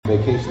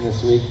vacation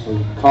this week,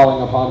 for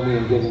calling upon me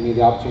and giving me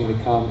the opportunity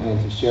to come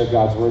and to share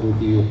God's Word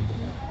with you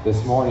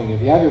this morning.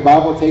 If you have your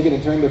Bible, take it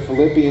and turn to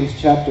Philippians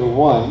chapter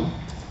 1.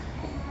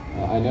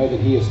 I know that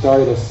he has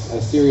started a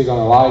series on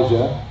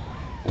Elijah,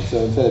 and so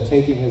instead of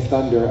taking his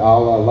thunder,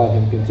 I'll let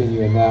him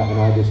continue in that, and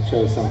I just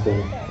chose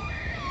something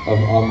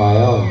on my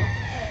own.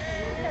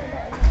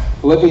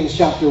 Philippians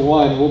chapter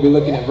 1, we'll be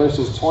looking at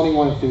verses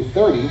 21 through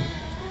 30.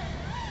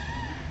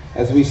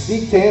 As we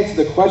seek to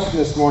answer the question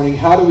this morning,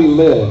 how do we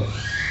live?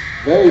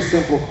 Very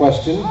simple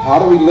question. How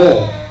do we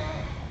live?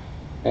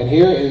 And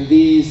here in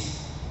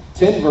these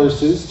 10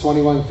 verses,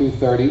 21 through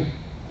 30,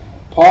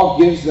 Paul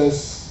gives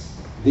us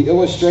the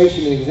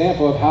illustration and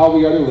example of how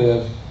we are to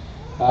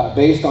live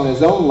based on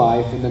his own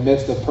life in the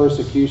midst of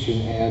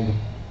persecution and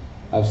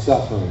of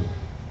suffering.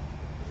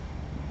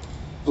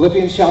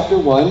 Philippians chapter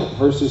 1,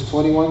 verses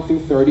 21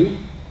 through 30.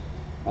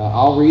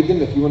 I'll read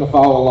them if you want to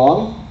follow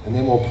along, and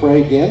then we'll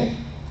pray again,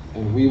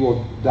 and we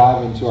will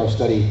dive into our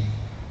study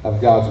of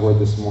God's Word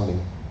this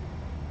morning.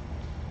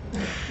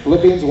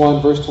 Philippians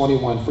 1, verse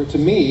 21. For to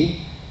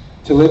me,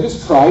 to live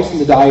is Christ, and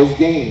to die is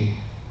gain.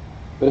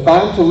 But if I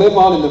am to live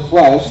on in the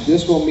flesh,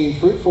 this will mean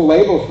fruitful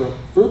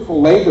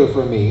labor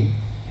for me,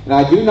 and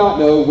I do not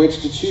know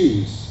which to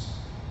choose.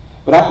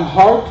 But I am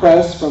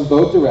hard-pressed from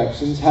both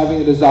directions,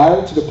 having a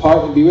desire to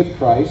depart and be with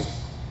Christ,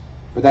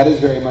 for that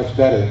is very much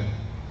better.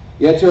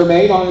 Yet to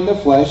remain on in the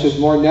flesh is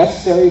more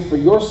necessary for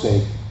your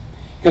sake.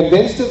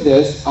 Convinced of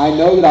this, I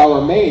know that I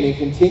will remain and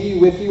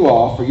continue with you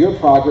all for your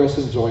progress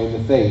and joy in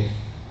the faith,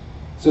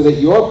 so that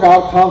your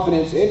proud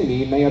confidence in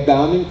me may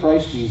abound in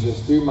Christ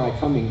Jesus through my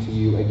coming to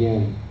you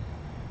again.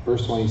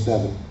 Verse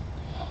 27.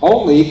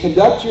 Only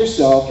conduct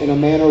yourself in a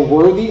manner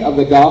worthy of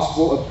the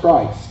gospel of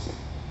Christ,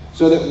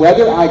 so that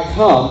whether I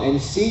come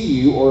and see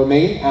you or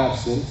remain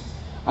absent,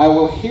 I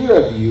will hear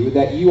of you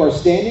that you are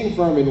standing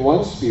firm in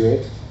one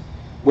spirit,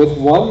 with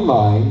one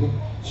mind,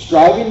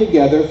 striving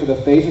together for the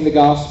faith of the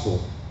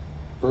gospel.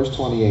 Verse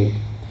 28.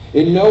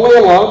 In no way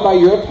alarmed by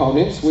your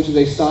opponents, which is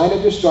a sign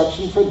of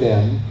destruction for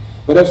them,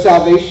 but of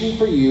salvation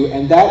for you,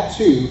 and that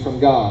too from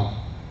God.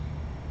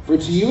 For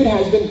to you it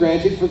has been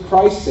granted for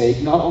Christ's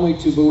sake not only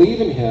to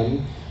believe in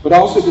him, but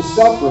also to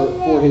suffer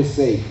for his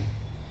sake,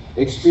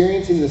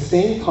 experiencing the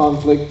same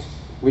conflict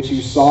which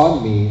you saw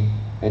in me,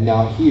 and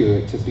now hear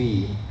it to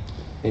be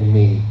in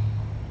me.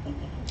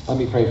 Let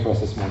me pray for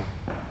us this morning.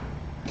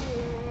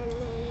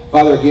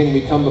 Father, again,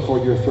 we come before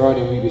your throne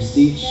and we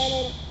beseech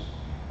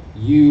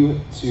you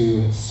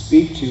to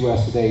speak to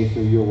us today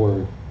through your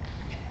word.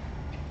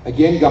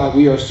 Again, God,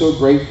 we are so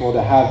grateful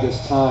to have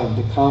this time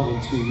to come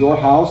into your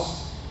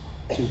house,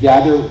 to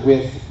gather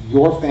with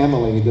your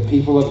family, the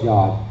people of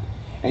God,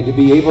 and to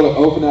be able to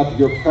open up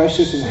your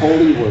precious and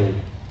holy word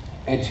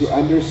and to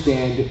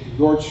understand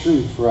your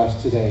truth for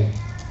us today.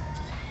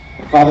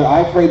 Father,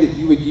 I pray that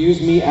you would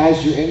use me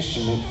as your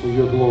instrument for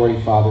your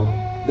glory, Father,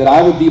 that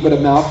I would be but a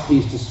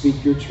mouthpiece to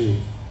speak your truth.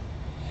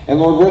 And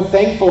Lord, we're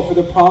thankful for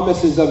the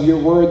promises of your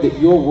word, that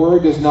your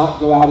word does not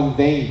go out in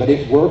vain, but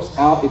it works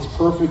out its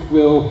perfect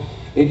will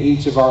in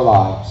each of our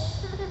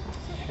lives.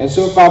 And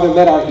so, Father,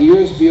 let our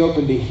ears be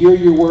open to hear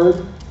your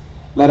word,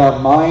 let our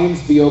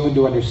minds be open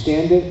to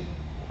understand it,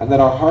 and let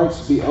our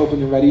hearts be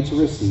open and ready to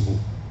receive it.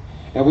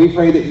 And we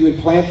pray that you would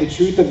plant the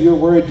truth of your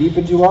word deep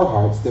into our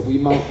hearts, that we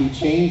might be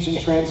changed and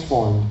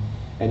transformed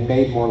and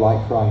made more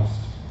like Christ.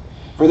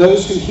 For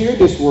those who hear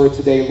this word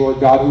today, Lord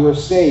God, who are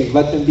saved,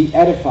 let them be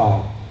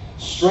edified,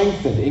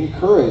 strengthened,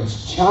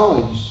 encouraged,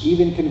 challenged,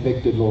 even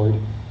convicted, Lord,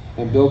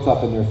 and built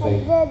up in their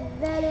faith.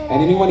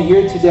 And anyone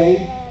here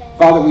today,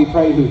 Father, we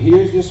pray, who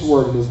hears this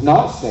word and is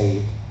not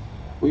saved,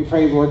 we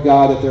pray, Lord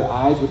God, that their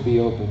eyes would be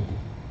opened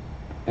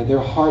and their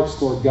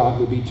hearts, Lord God,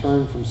 would be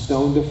turned from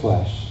stone to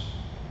flesh,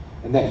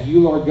 and that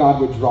you, Lord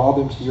God, would draw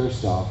them to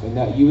yourself, and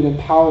that you would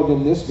empower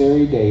them this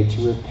very day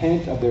to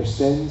repent of their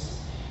sins,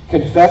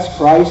 confess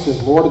Christ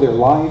as Lord of their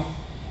life,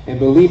 and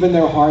believe in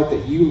their heart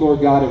that you,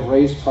 Lord God, have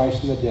raised Christ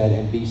from the dead,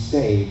 and be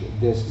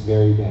saved this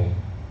very day.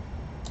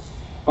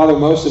 Father,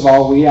 most of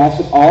all, we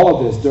ask that all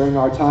of this during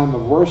our time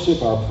of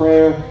worship, our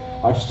prayer,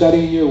 our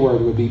studying your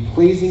word would be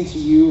pleasing to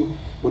you,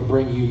 would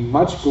bring you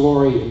much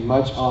glory and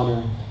much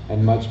honor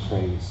and much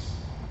praise.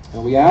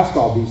 And we ask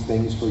all these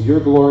things for your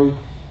glory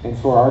and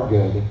for our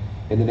good.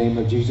 In the name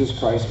of Jesus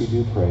Christ we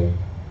do pray.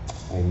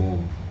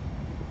 Amen.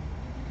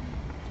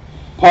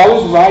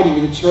 Paul is writing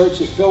to the church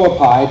at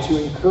Philippi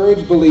to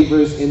encourage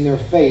believers in their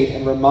faith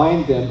and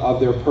remind them of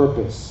their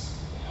purpose.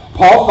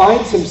 Paul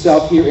finds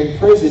himself here in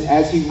prison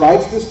as he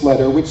writes this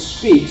letter, which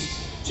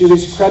speaks to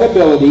his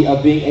credibility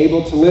of being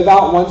able to live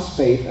out one's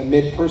faith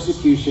amid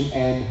persecution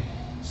and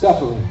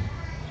suffering.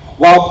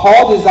 While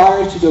Paul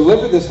desires to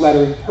deliver this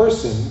letter in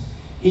person,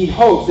 he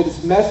hopes that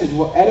its message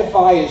will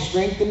edify and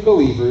strengthen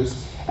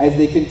believers as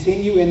they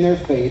continue in their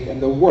faith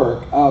and the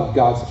work of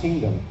God's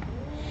kingdom.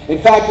 In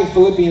fact, in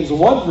Philippians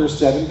 1, verse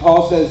 7,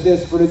 Paul says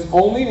this, "For it is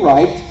only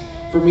right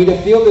for me to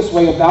feel this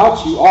way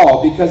about you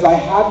all, because I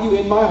have you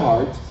in my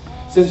heart,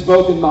 since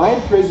both in my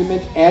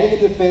imprisonment and in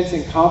the defense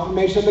and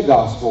confirmation of the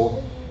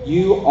gospel,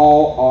 you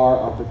all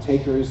are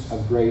partakers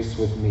of grace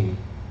with me."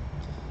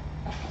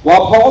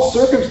 While Paul's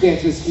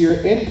circumstances here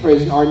in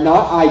prison are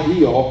not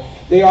ideal,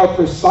 they are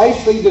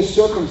precisely the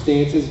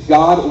circumstances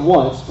God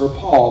wants for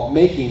Paul,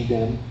 making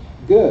them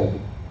good.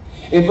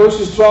 In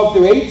verses 12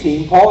 through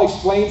 18, Paul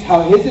explains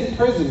how his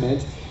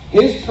imprisonment,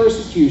 his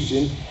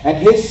persecution, and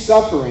his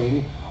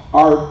suffering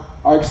are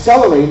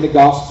accelerating the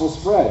gospel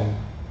spread.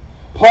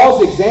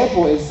 Paul's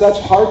example in such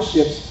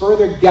hardships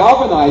further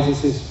galvanizes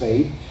his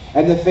faith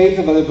and the faith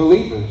of other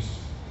believers.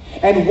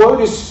 And word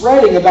is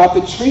spreading about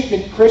the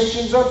treatment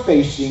Christians are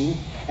facing,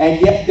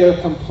 and yet their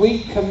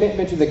complete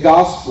commitment to the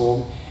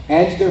gospel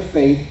and to their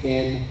faith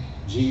in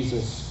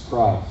Jesus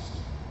Christ.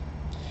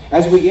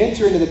 As we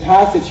enter into the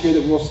passage here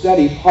that we'll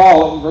study,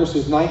 Paul in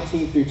verses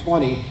 19 through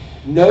 20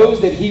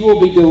 knows that he will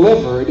be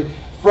delivered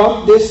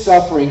from this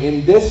suffering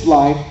in this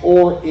life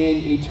or in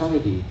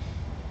eternity.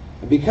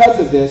 And because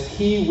of this,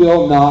 he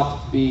will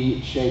not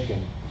be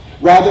shaken.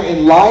 Rather,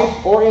 in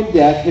life or in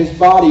death, his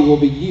body will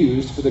be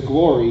used for the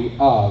glory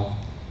of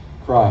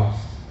Christ.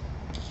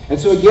 And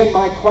so again,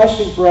 my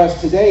question for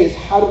us today is,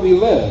 how do we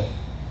live?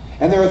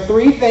 And there are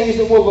three things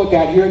that we'll look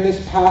at here in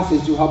this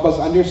passage to help us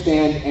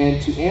understand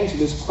and to answer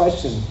this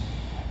question.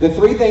 The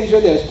three things are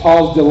this: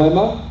 Paul's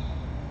dilemma,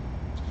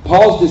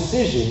 Paul's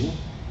decision,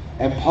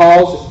 and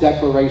Paul's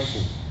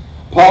declaration.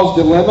 Paul's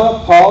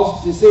dilemma,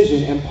 Paul's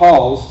decision, and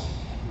Paul's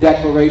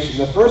declaration.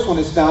 The first one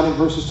is found in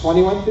verses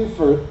 21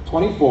 through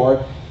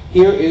 24.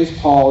 Here is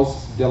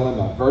Paul's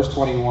dilemma. Verse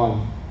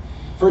 21.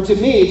 For to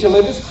me, to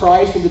live is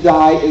Christ, and to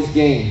die is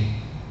gain.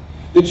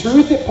 The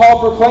truth that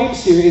Paul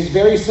proclaims here is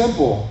very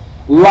simple.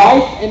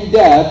 Life and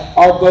death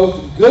are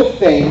both good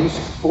things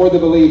for the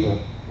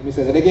believer. Let me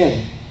say that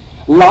again.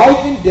 Life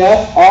and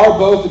death are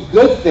both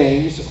good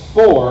things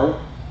for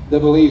the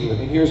believer.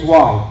 And here's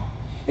why.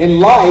 In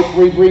life,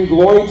 we bring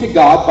glory to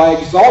God by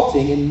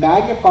exalting and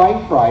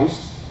magnifying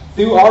Christ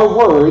through our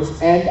words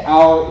and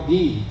our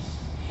deeds.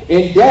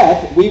 In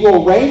death, we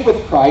will reign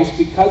with Christ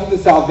because of the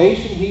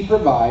salvation he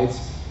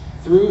provides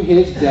through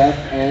his death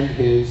and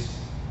his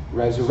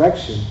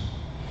resurrection.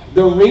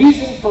 The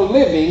reason for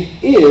living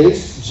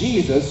is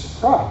Jesus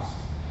Christ.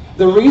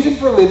 The reason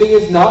for living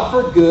is not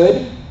for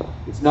good,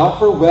 it's not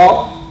for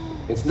wealth,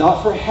 it's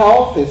not for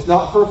health, it's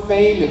not for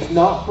fame, it's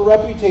not for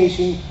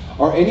reputation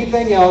or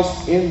anything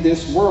else in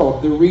this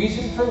world. The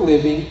reason for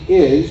living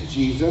is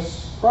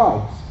Jesus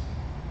Christ.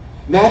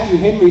 Matthew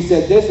Henry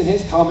said this in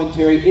his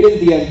commentary: it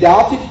is the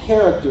undoubted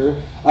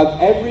character of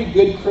every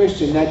good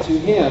Christian that to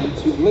him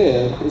to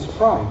live is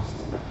Christ.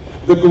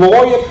 The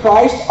glory of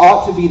Christ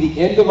ought to be the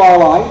end of our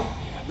life,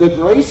 the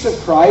grace of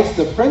Christ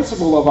the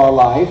principle of our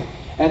life,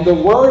 and the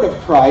word of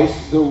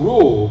Christ the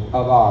rule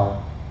of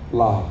our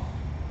life.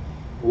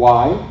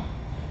 Why?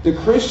 The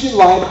Christian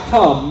life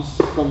comes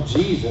from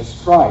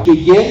Jesus Christ. He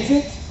begins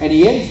it and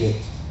he ends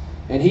it,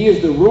 and he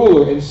is the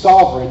ruler and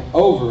sovereign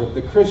over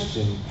the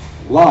Christian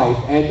life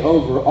and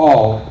over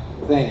all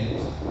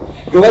things.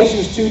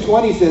 Galatians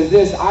 2:20 says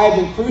this: I have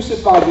been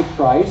crucified with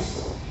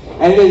Christ,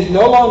 and it is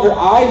no longer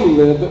I who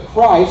live, but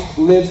Christ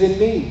lives in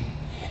me.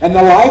 And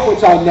the life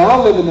which I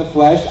now live in the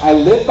flesh, I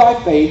live by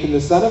faith in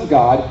the Son of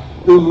God,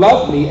 who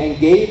loved me and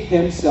gave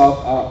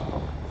himself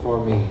up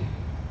for me.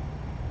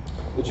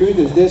 The truth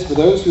is this: for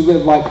those who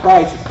live like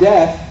Christ,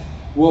 death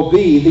will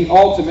be the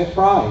ultimate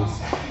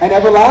prize, an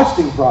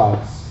everlasting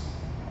prize.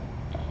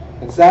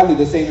 And sadly,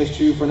 the same is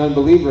true for an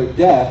unbeliever.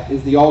 Death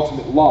is the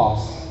ultimate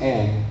loss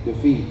and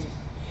defeat.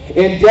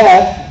 In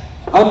death,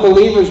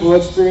 unbelievers will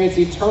experience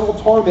eternal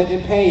torment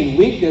and pain,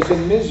 weakness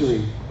and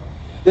misery.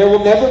 There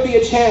will never be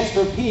a chance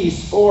for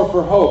peace or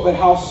for hope. But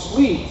how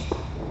sweet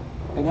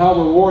and how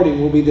rewarding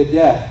will be the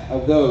death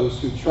of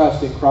those who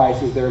trust in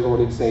Christ as their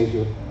Lord and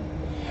Savior.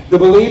 The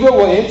believer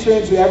will enter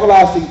into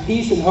everlasting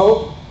peace and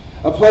hope,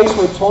 a place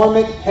where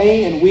torment,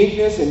 pain, and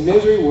weakness and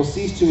misery will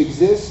cease to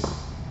exist.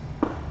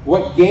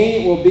 What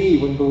gain it will be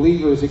when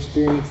believers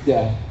experience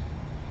death,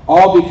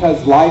 all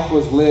because life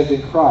was lived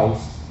in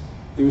Christ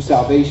through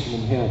salvation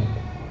in him.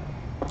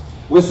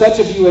 With such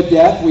a view of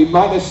death, we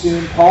might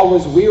assume Paul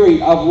was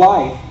weary of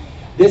life.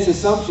 This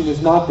assumption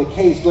is not the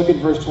case. Look at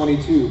verse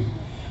 22.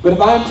 But if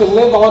I am to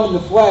live on in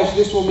the flesh,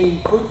 this will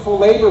mean fruitful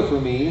labor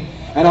for me,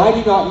 and I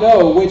do not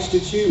know which to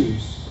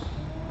choose.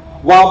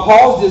 While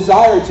Paul's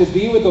desire to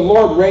be with the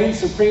Lord reigned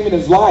supreme in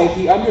his life,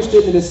 he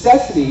understood the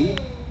necessity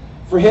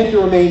for him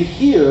to remain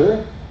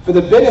here for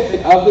the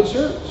benefit of the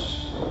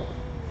church.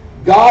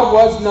 God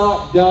was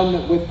not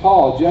done with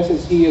Paul, just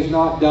as he is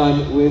not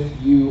done with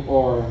you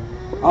or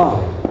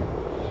I.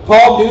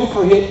 Paul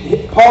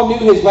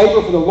knew his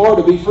labor for the Lord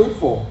to be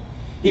fruitful.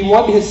 He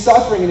wanted his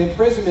suffering and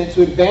imprisonment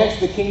to advance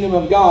the kingdom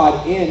of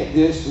God in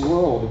this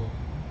world.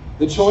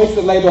 The choice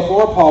that lay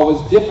before Paul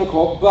was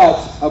difficult, but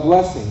a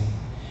blessing.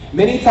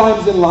 Many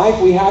times in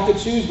life, we have to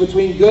choose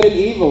between good and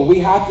evil. We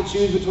have to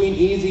choose between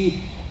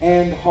easy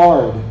and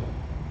hard.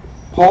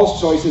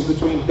 Paul's choice is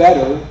between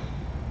better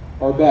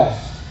or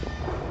best.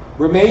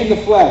 Remain in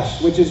the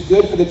flesh, which is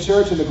good for the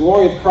church and the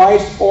glory of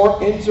Christ,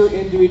 or enter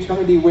into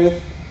eternity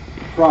with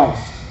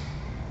Christ.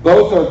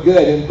 Both are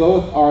good and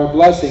both are a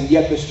blessing,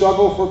 yet the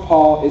struggle for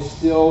Paul is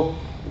still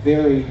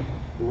very,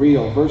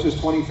 real. Verses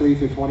 23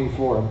 through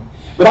 24.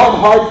 But I'm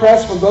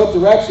hard-pressed from both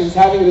directions,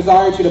 having a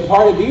desire to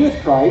depart and be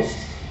with Christ,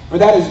 for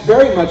that is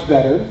very much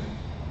better.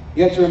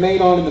 Yet to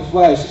remain on in the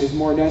flesh is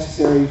more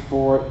necessary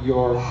for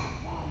your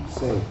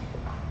sake.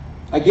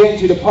 Again,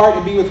 to depart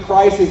and be with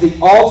Christ is the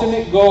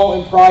ultimate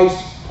goal and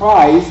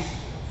prize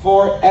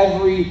for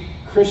every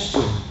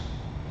Christian.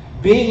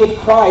 Being with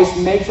Christ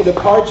makes a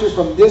departure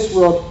from this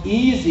world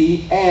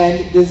easy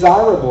and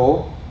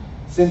desirable.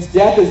 Since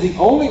death is the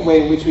only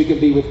way in which we can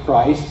be with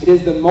Christ, it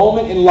is the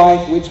moment in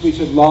life which we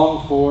should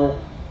long for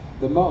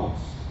the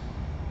most.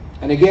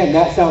 And again,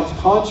 that sounds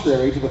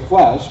contrary to the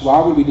flesh. Why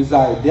would we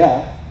desire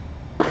death?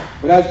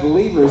 But as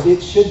believers,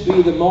 it should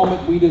be the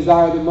moment we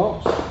desire the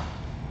most.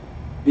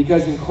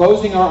 Because in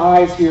closing our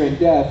eyes here in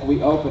death,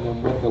 we open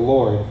them with the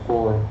Lord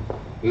for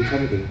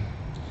eternity.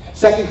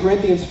 2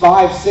 Corinthians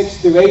 5,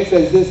 6 through 8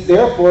 says this,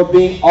 therefore,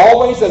 being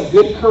always of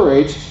good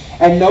courage,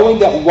 and knowing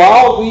that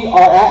while we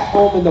are at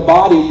home in the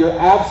body, we are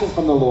absent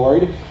from the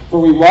Lord, for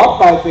we walk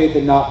by faith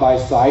and not by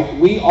sight,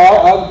 we are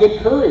of good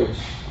courage.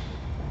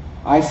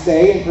 I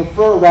say, and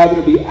prefer rather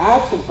to be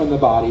absent from the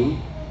body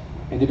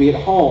and to be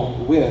at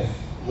home with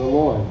the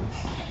Lord.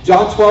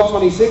 John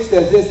 12:26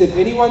 says this, if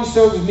anyone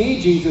serves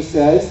me, Jesus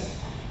says,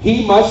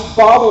 he must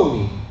follow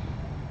me.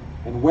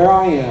 And where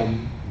I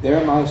am,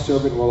 there my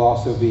servant will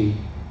also be.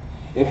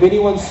 If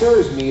anyone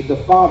serves me, the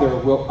Father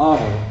will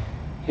honor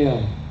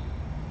him.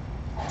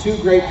 Two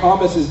great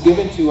promises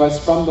given to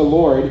us from the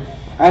Lord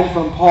and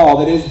from Paul,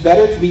 that it is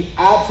better to be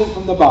absent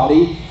from the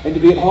body and to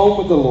be at home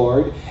with the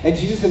Lord. And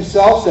Jesus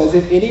himself says,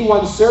 if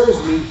anyone serves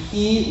me,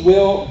 he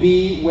will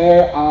be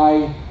where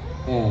I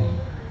am.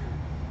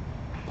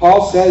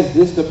 Paul says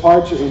this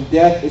departure in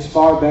death is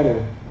far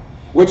better,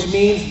 which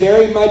means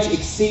very much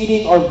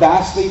exceeding or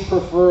vastly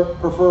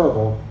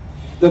preferable.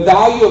 The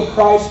value of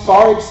Christ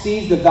far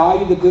exceeds the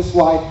value that this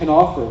life can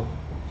offer.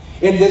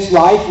 In this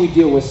life, we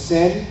deal with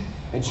sin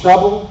and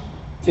trouble,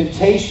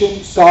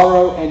 temptation,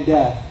 sorrow, and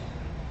death.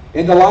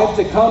 In the life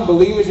to come,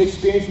 believers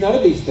experience none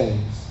of these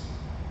things.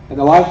 In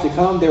the life to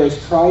come, there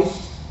is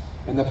Christ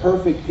and the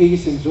perfect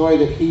peace and joy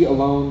that he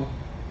alone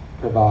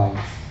provides.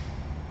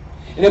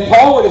 And if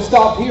Paul were to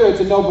stop here, it's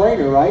a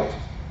no-brainer, right?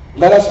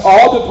 Let us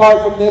all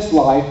depart from this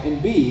life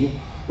and be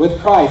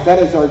with Christ. That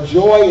is our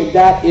joy and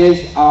that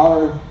is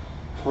our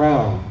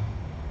crown.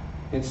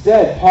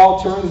 Instead,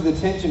 Paul turns his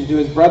attention to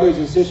his brothers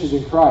and sisters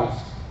in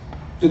Christ,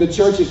 to the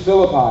church at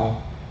Philippi.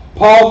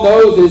 Paul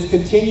knows that his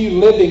continued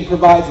living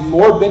provides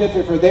more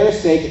benefit for their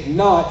sake,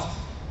 not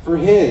for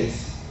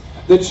his.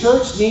 The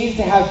church needs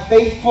to have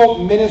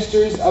faithful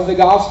ministers of the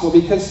gospel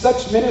because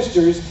such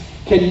ministers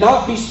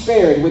cannot be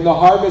spared when the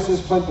harvest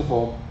is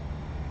plentiful,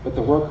 but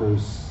the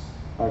workers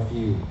are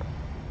few.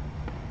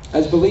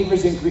 As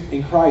believers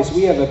in Christ,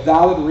 we have a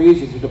valid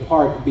reason to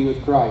depart and be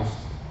with Christ.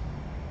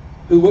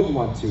 Who wouldn't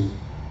want to?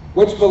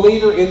 Which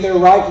believer in their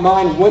right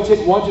mind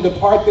wouldn't want to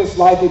depart this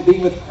life and be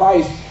with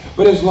Christ?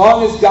 But as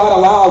long as God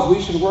allows,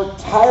 we should work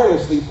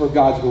tirelessly for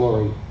God's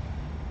glory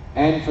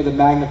and for the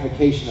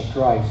magnification of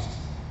Christ.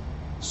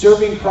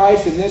 Serving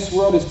Christ in this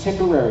world is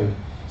temporary.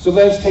 So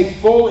let us take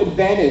full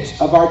advantage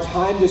of our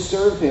time to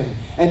serve him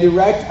and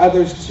direct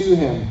others to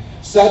him.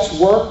 Such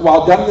work,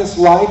 while done this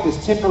life,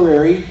 is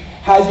temporary,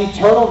 has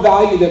eternal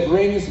value that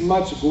brings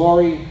much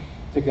glory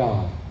to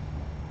God.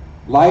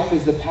 Life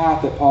is the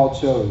path that Paul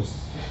chose.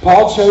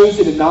 Paul chose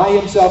to deny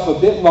himself a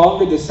bit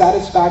longer the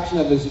satisfaction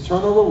of his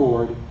eternal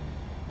reward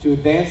to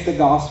advance the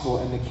gospel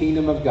and the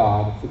kingdom of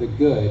God for the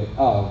good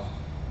of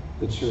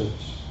the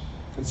church.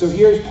 And so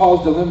here's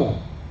Paul's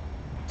dilemma.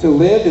 To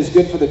live is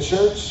good for the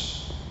church.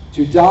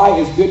 To die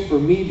is good for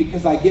me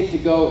because I get to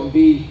go and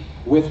be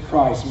with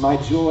Christ, my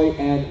joy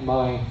and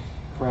my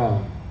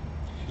crown.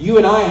 You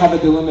and I have a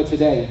dilemma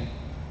today.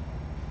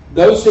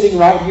 Those sitting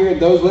right here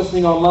and those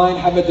listening online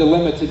have a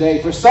dilemma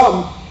today. For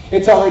some,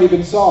 it's already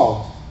been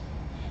solved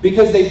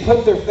because they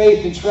put their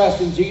faith and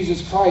trust in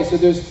Jesus Christ. So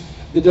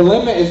the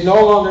dilemma is no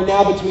longer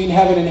now between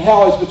heaven and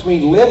hell. It's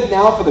between live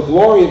now for the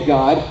glory of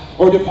God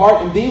or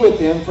depart and be with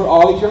him for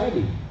all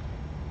eternity.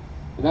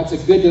 And that's a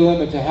good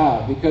dilemma to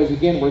have because,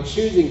 again, we're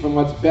choosing from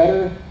what's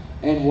better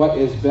and what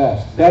is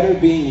best. Better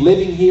being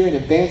living here and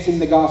advancing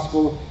the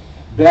gospel.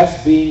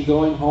 Best being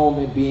going home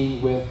and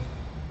being with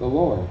the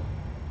Lord.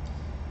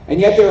 And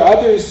yet there are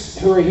others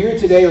who are here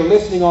today or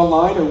listening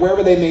online or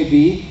wherever they may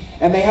be,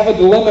 and they have a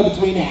dilemma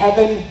between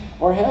heaven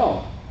or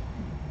hell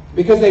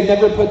because they've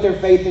never put their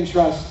faith and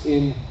trust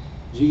in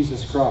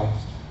Jesus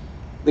Christ.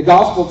 The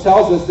gospel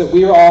tells us that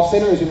we are all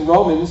sinners in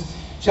Romans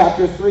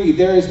chapter 3.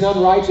 There is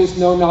none righteous,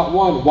 no, not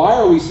one. Why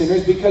are we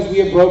sinners? Because we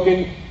have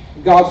broken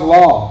God's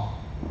law.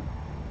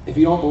 If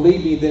you don't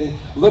believe me, then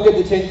look at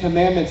the 10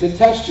 Commandments and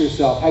test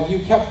yourself. Have you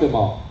kept them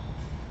all?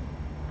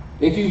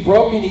 If you've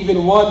broken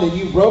even one, then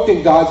you've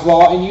broken God's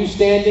law and you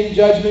stand in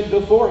judgment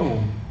before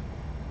him.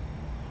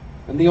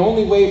 And the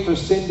only way for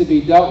sin to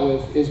be dealt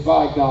with is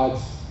by God's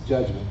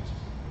judgment.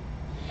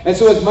 And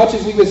so as much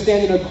as we would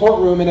stand in a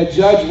courtroom and a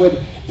judge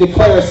would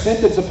declare a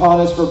sentence upon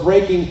us for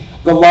breaking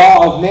the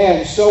law of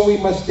man, so we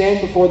must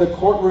stand before the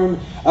courtroom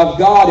of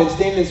God and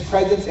stand in His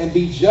presence and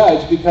be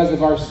judged because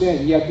of our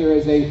sin. Yet there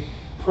is a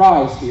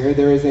prize here.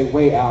 There is a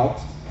way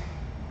out.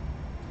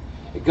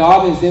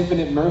 God, in His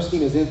infinite mercy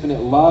and His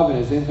infinite love and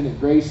His infinite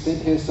grace,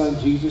 sent His Son,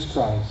 Jesus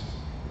Christ,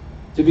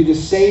 to be the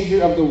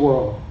Savior of the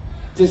world,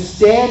 to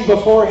stand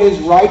before His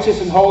righteous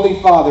and holy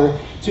Father,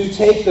 to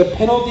take the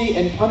penalty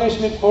and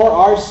punishment for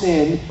our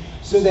sin,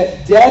 so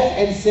that death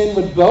and sin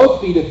would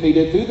both be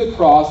defeated through the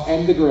cross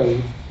and the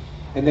grave,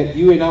 and that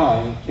you and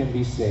I can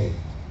be saved.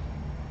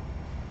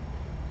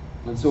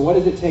 And so what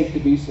does it take to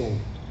be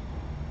saved?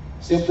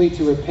 Simply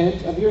to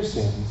repent of your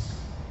sins,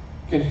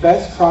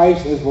 confess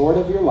Christ as Lord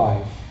of your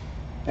life,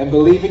 and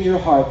believe in your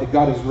heart that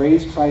God has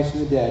raised Christ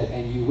from the dead,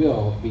 and you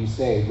will be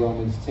saved.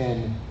 Romans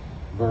 10,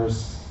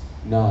 verse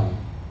 9.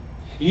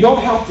 You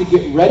don't have to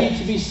get ready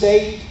to be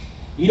saved.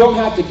 You don't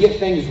have to get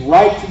things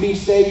right to be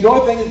saved. You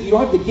don't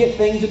have to get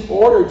things in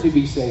order to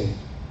be saved.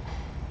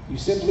 You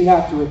simply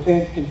have to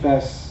repent,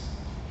 confess,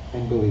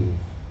 and believe.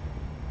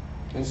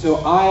 And so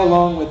I,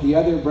 along with the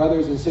other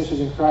brothers and sisters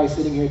in Christ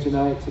sitting here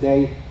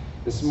today,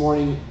 this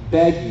morning,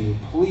 beg you,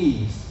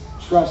 please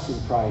trust in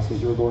Christ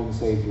as your Lord and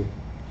Savior.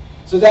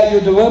 So that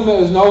your dilemma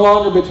is no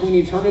longer between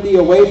eternity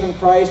away from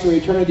Christ or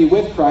eternity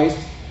with Christ.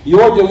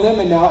 Your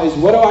dilemma now is,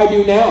 what do I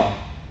do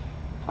now?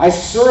 I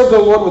serve the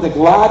Lord with a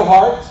glad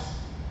heart,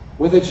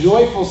 with a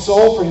joyful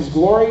soul for His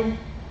glory,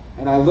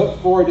 and I look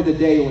forward to the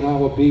day when I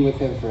will be with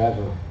Him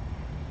forever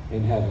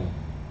in heaven.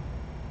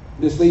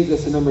 This leads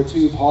us to number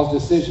 2, Paul's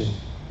decision.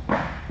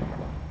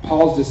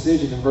 Paul's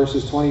decision in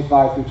verses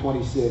 25 through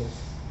 26.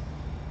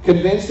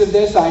 Convinced of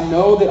this, I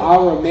know that I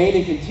will remain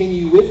and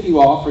continue with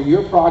you all for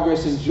your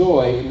progress and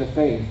joy in the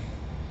faith,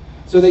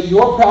 so that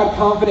your proud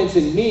confidence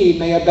in me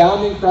may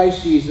abound in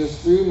Christ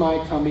Jesus through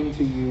my coming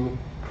to you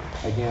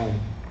again.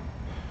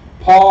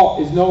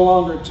 Paul is no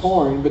longer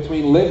torn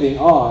between living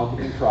on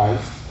in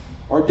Christ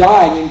or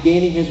dying and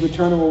gaining his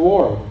eternal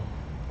reward.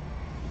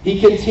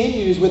 He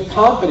continues with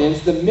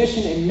confidence the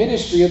mission and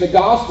ministry of the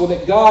gospel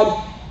that God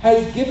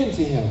has given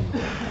to him.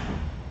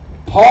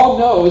 Paul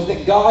knows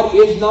that God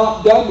is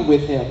not done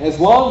with him. As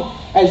long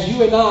as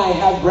you and I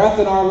have breath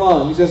in our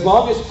lungs, as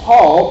long as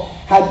Paul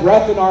had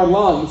breath in our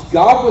lungs,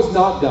 God was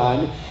not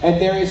done,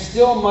 and there is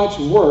still much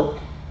work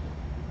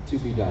to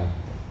be done.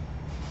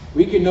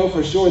 We can know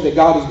for sure that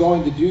God is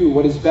going to do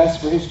what is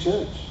best for His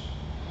church.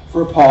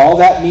 For Paul,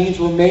 that means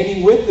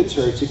remaining with the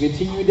church and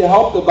continuing to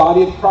help the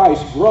body of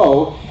Christ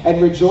grow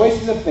and rejoice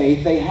in the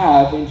faith they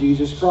have in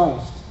Jesus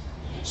Christ.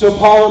 So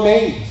Paul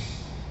remains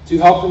to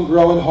help them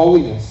grow in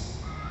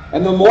holiness.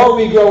 And the more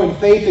we grow in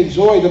faith and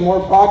joy, the more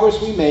progress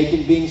we make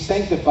in being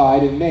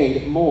sanctified and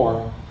made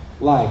more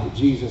like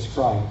Jesus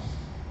Christ.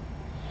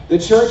 The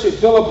church at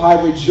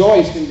Philippi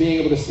rejoiced in being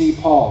able to see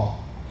Paul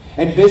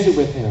and visit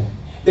with him.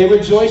 They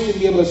rejoiced in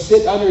being able to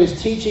sit under his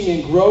teaching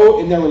and grow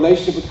in their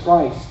relationship with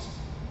Christ.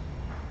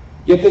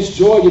 Yet this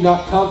joy did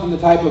not come from the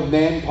type of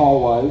man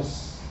Paul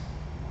was,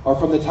 or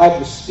from the type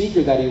of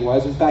speaker that he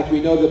was. In fact, we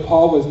know that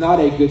Paul was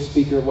not a good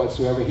speaker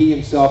whatsoever. He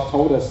himself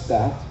told us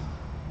that.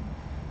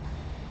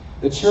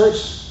 The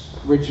church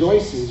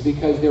rejoices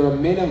because there are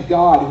men of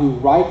God who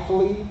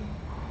rightfully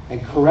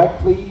and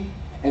correctly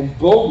and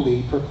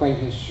boldly proclaim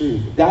His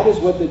truth. That is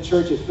what the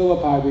church at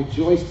Philippi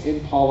rejoiced in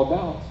Paul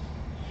about.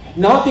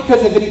 Not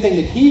because of anything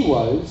that he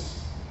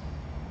was,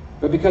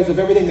 but because of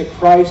everything that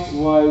Christ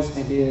was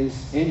and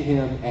is in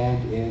him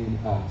and in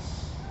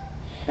us.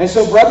 And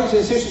so, brothers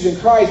and sisters in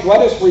Christ,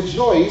 let us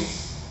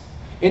rejoice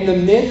in the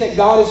men that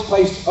God has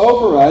placed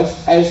over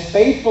us as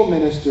faithful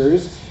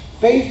ministers,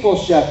 faithful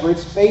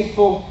shepherds,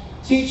 faithful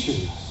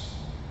teachers,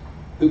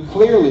 who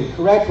clearly,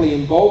 correctly,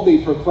 and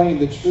boldly proclaim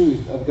the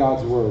truth of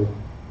God's Word.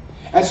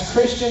 As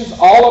Christians,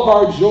 all of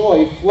our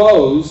joy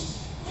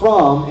flows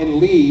from and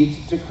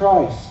leads to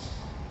Christ.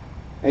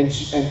 And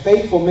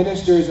faithful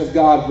ministers of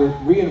God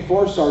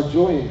reinforce our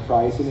joy in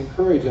Christ and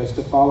encourage us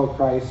to follow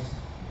Christ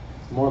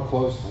more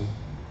closely.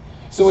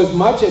 So as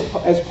much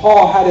as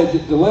Paul had a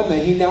dilemma,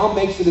 he now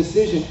makes a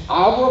decision.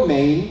 I will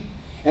remain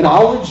and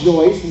I'll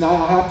rejoice, and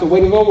I'll have to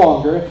wait a little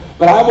longer,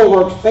 but I will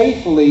work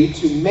faithfully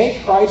to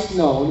make Christ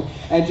known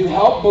and to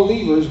help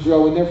believers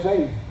grow in their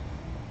faith.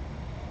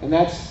 And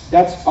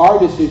that's our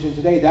decision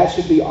today. That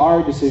should be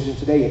our decision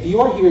today. If you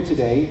are here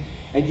today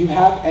and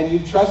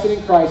you've trusted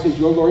in Christ as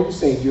your Lord and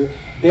Savior,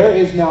 there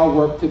is now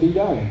work to be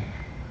done.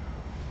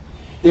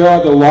 There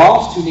are the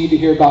lost who need to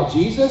hear about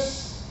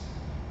Jesus,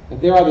 and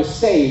there are the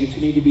saved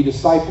who need to be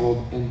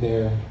discipled in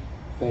their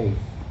faith.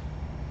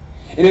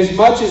 And as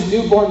much as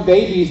newborn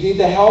babies need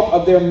the help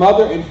of their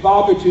mother and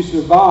father to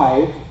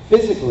survive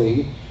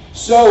physically,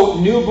 so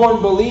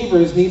newborn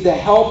believers need the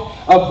help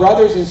of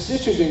brothers and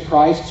sisters in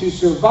Christ to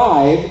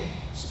survive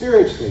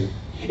spiritually.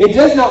 It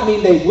does not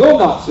mean they will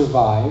not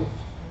survive.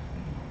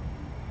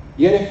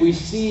 Yet if we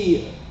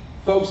see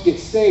folks get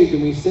saved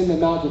and we send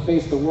them out to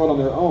face the world on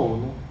their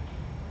own,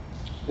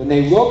 then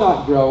they will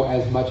not grow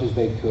as much as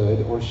they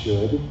could or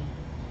should.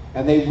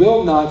 And they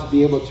will not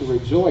be able to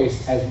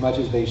rejoice as much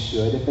as they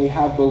should if they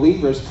have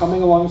believers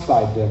coming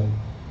alongside them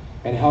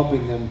and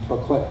helping them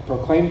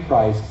proclaim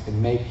Christ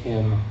and make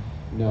him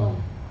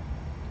known.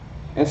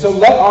 And so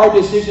let our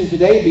decision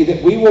today be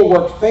that we will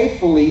work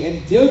faithfully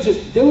and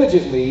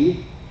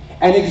diligently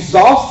and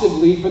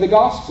exhaustively for the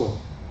gospel.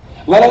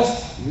 Let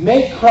us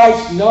make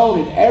Christ known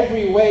in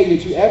every way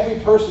to every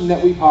person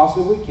that we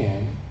possibly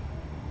can.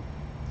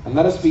 And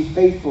let us be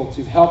faithful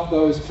to help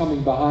those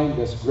coming behind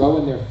us grow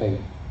in their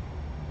faith,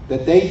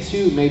 that they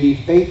too may be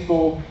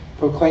faithful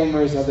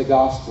proclaimers of the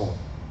gospel,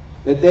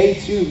 that they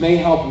too may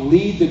help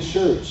lead the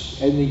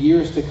church in the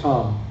years to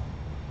come,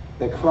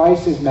 that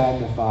Christ is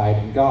magnified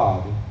and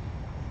God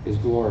is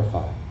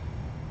glorified.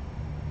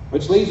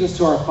 Which leads us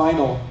to our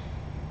final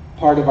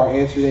part of our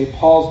answer today,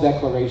 Paul's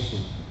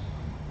declaration.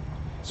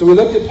 So we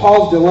looked at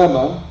Paul's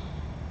dilemma,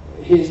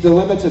 his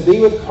dilemma to be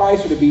with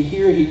Christ or to be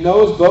here. He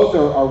knows both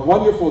are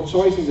wonderful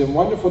choices and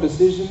wonderful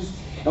decisions,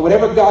 and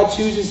whatever God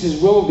chooses,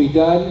 his will be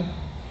done.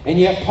 And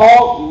yet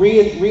Paul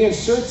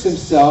reinserts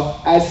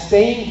himself as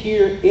staying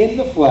here in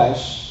the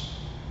flesh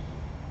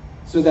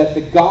so that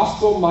the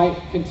gospel might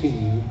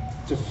continue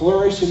to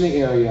flourish in the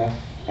area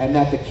and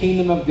that the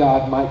kingdom of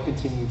God might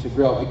continue to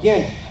grow.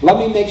 Again, let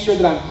me make sure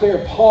that I'm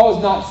clear. Paul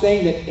is not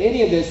saying that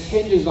any of this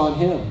hinges on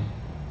him.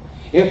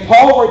 If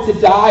Paul were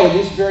to die in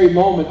this very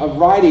moment of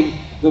writing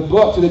the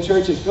book to the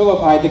church at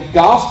Philippi, the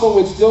gospel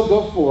would still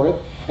go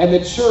forth and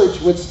the church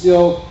would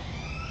still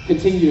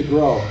continue to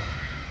grow.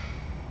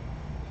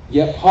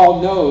 Yet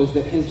Paul knows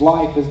that his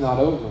life is not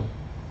over.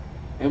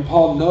 And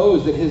Paul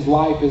knows that his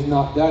life is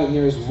not done. And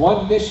there is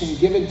one mission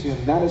given to him,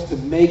 and that is to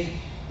make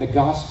the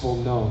gospel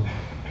known.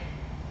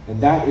 And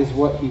that is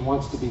what he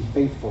wants to be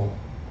faithful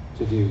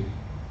to do.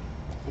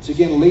 Which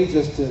again leads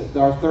us to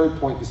our third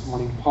point this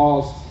morning,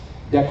 Paul's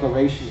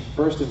declaration,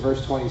 first in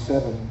verse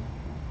 27.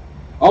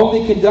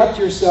 Only conduct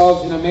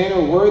yourselves in a manner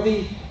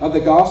worthy of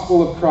the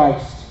gospel of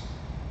Christ,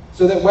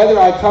 so that whether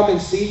I come and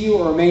see you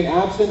or remain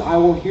absent, I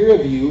will hear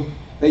of you,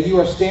 that you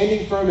are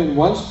standing firm in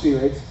one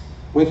spirit,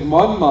 with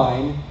one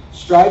mind,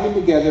 striving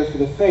together for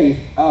the faith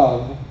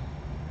of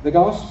the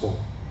gospel.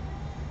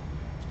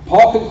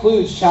 Paul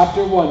concludes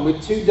chapter 1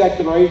 with two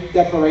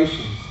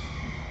declarations.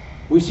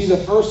 We see the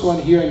first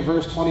one here in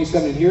verse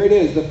 27. Here it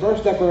is. The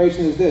first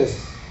declaration is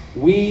this: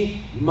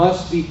 we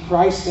must be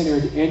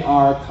Christ-centered in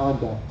our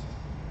conduct.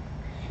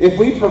 If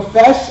we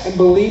profess and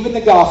believe in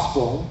the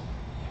gospel,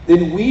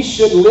 then we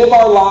should live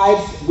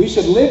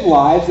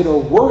lives that are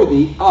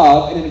worthy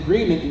of and in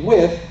agreement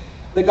with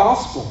the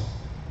gospel.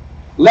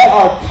 Let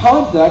our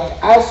conduct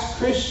as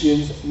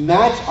Christians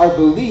match our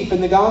belief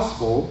in the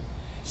gospel,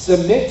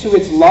 submit to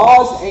its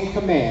laws and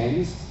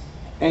commands,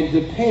 and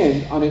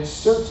depend on its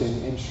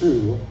certain and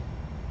true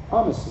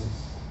promises.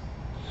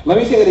 Let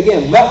me say that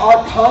again. Let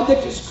our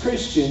conduct as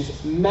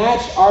Christians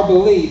match our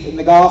belief in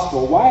the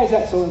gospel. Why is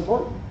that so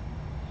important?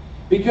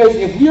 Because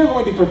if we are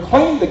going to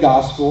proclaim the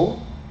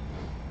gospel,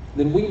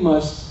 then we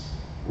must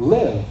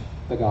live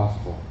the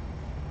gospel.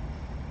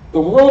 The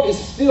world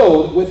is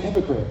filled with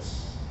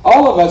hypocrites.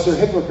 All of us are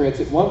hypocrites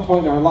at one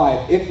point in our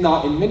life, if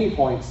not in many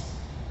points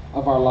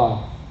of our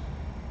life.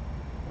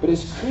 But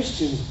as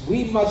Christians,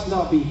 we must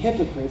not be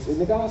hypocrites in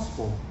the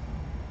gospel.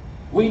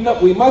 We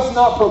must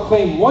not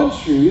proclaim one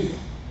truth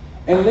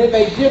and live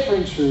a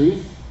different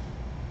truth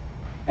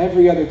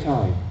every other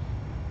time.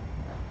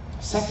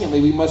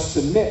 Secondly, we must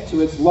submit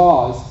to its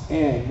laws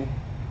and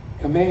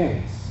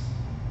commands.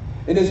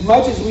 And as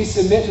much as we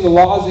submit to the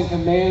laws and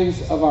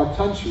commands of our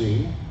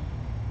country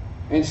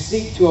and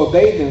seek to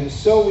obey them,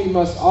 so we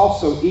must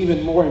also,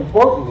 even more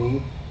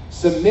importantly,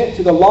 submit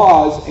to the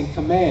laws and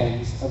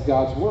commands of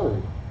God's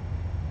Word.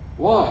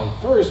 Why?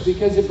 First,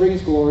 because it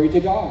brings glory to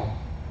God.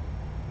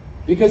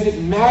 Because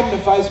it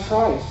magnifies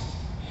Christ.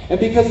 And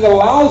because it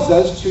allows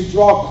us to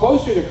draw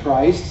closer to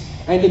Christ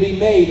and to be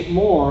made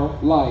more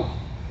like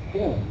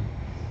Him.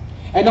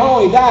 And not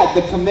only that,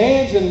 the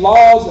commands and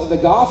laws of the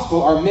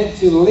gospel are meant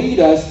to lead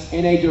us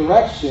in a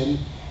direction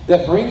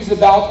that brings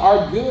about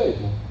our good.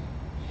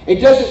 It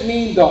doesn't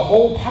mean the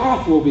whole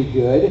path will be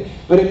good,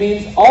 but it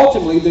means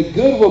ultimately the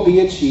good will be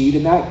achieved,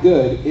 and that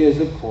good is,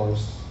 of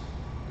course,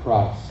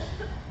 Christ.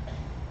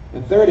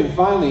 And third and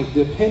finally,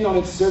 depend on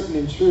its certain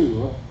and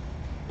true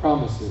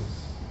promises.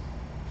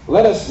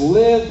 Let us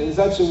live in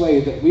such a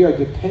way that we are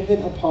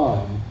dependent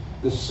upon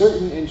the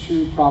certain and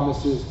true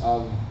promises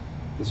of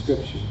the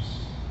Scriptures.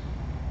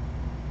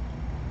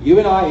 You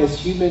and I, as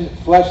human,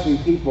 fleshly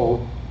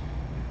people,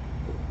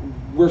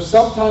 we're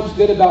sometimes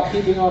good about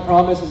keeping our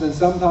promises, and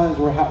sometimes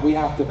we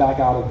have to back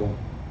out of them.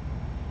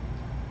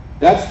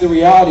 That's the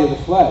reality of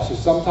the flesh. Is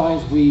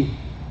sometimes we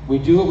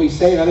do what we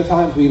say, and other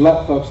times we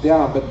let folks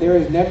down. But there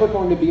is never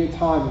going to be a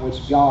time in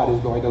which God is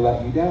going to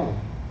let you down.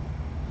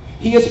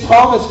 He has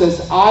promised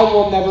us, I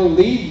will never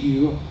leave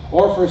you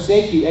or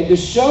forsake you. And to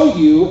show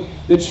you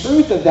the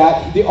truth of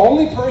that, the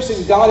only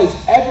person God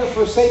has ever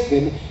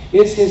forsaken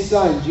is His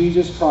Son,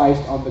 Jesus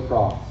Christ, on the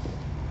cross.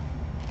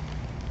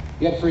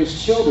 Yet for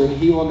His children,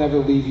 He will never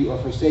leave you or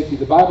forsake you.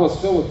 The Bible is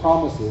filled with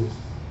promises,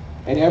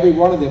 and every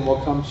one of them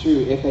will come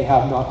true if they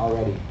have not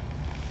already.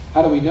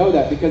 How do we know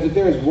that? Because if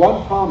there is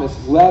one promise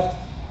left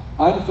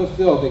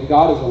unfulfilled, then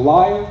God is a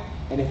liar.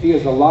 And if he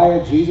is a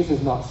liar, Jesus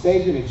is not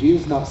Savior. And if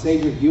Jesus is not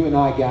Savior, you and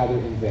I gather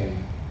in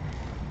vain.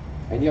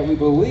 And yet we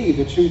believe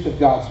the truth of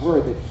God's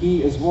word, that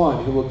he is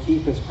one who will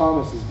keep his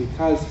promises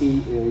because he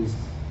is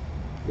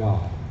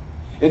God.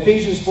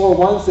 Ephesians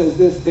 4:1 says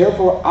this,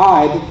 "Therefore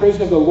I, the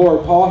prisoner of the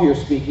Lord," Paul here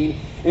speaking,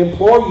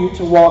 "implore you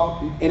to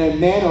walk in a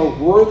manner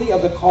worthy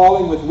of the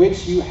calling with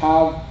which you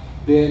have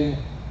been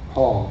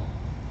called."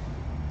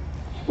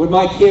 When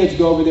my kids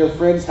go over to their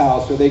friend's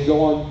house, or they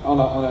go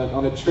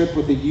on a trip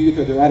with the youth,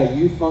 or they're at a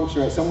youth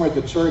function, or somewhere at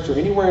the church, or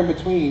anywhere in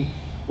between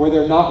where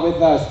they're not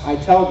with us, I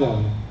tell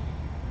them,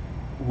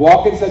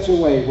 walk in such a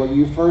way where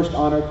you first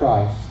honor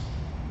Christ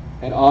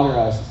and honor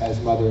us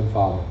as mother and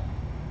father.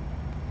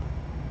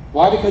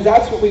 Why? Because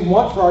that's what we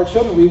want for our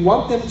children. We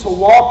want them to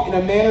walk in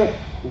a manner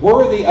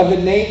worthy of the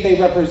name they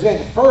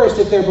represent. First,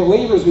 if they're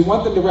believers, we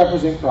want them to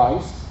represent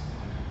Christ.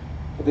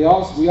 But we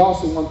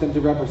also want them to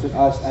represent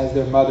us as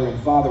their mother and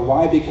father.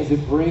 Why? Because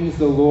it brings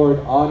the Lord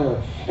honor.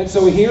 And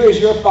so here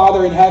is your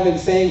Father in heaven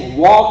saying,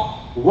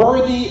 walk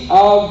worthy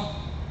of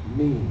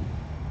me,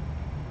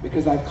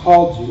 because I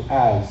called you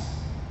as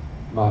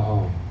my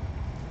own.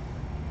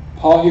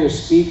 Paul here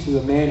speaks to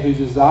the man whose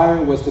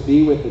desire was to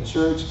be with the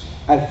church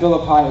at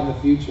Philippi in the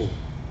future.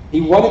 He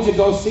wanted to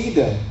go see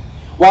them.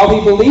 While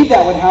he believed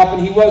that would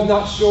happen, he was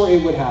not sure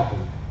it would happen.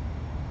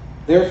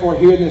 Therefore,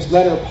 here in this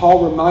letter,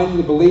 Paul reminded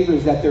the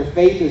believers that their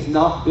faith is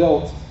not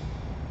built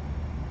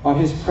on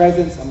his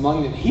presence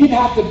among them. He didn't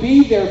have to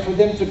be there for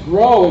them to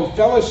grow in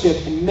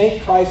fellowship and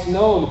make Christ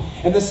known.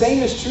 And the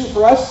same is true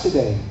for us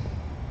today.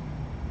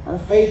 Our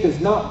faith is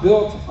not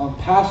built on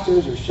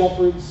pastors or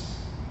shepherds.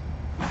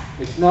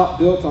 It's not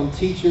built on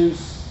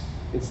teachers.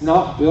 It's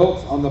not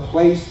built on the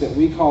place that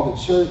we call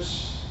the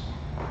church.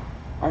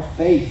 Our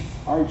faith,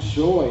 our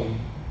joy,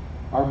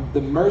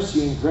 the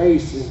mercy and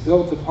grace is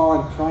built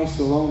upon Christ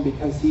alone,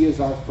 because he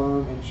is our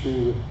firm and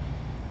true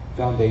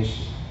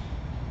foundation.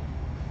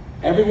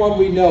 Everyone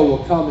we know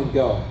will come and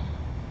go,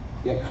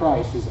 yet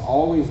Christ is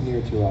always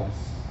near to us.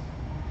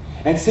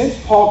 And since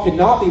Paul could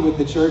not be with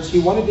the church, he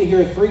wanted to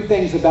hear three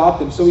things about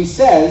them. So he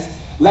says,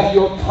 let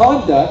your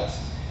conduct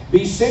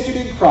be centered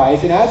in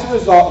Christ. And as a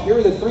result, here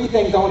are the three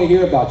things I want to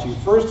hear about you.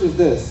 First is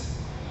this.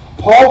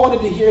 Paul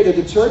wanted to hear that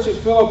the church at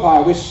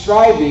Philippi was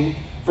striving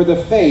for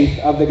the faith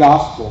of the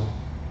gospel.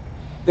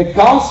 The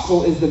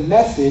gospel is the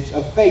message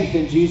of faith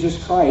in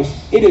Jesus Christ.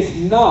 It is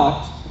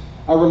not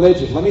a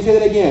religion. Let me say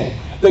that again.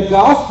 The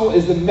gospel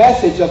is the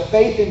message of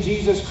faith in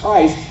Jesus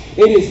Christ.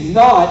 It is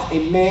not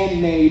a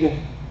man-made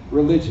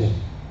religion.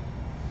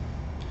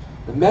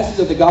 The message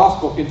of the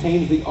gospel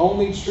contains the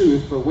only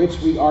truth for which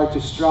we are to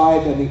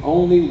strive, and the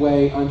only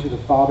way unto the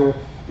Father,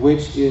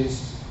 which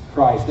is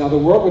Christ. Now, the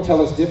world would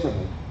tell us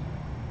differently.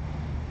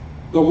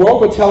 The world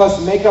would tell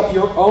us, make up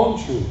your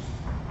own truth.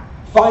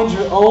 Find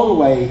your own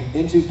way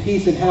into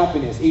peace and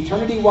happiness.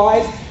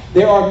 Eternity-wise,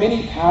 there are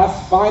many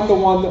paths. Find the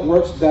one that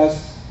works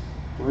best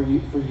for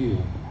you.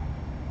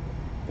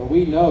 But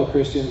we know,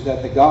 Christians,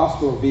 that the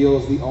gospel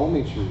reveals the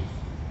only truth,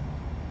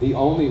 the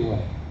only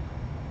way,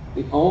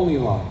 the only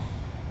life,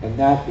 and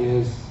that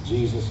is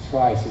Jesus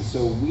Christ. And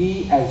so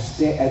we, as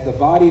the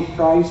body of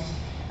Christ,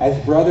 as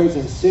brothers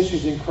and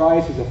sisters in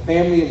Christ, as a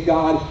family of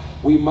God,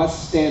 we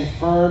must stand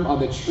firm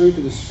on the truth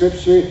of the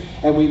Scripture,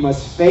 and we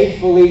must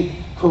faithfully,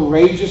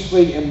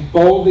 courageously, and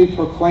boldly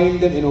proclaim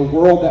them in a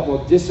world that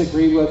will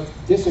disagree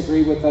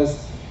with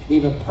us,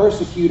 even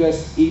persecute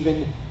us,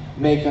 even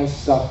make us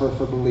suffer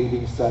for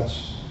believing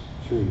such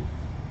truth.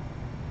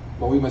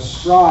 But we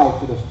must strive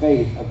for the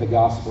faith of the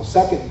gospel.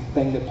 Second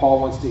thing that Paul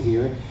wants to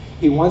hear,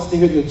 he wants to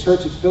hear that the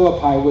church at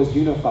Philippi was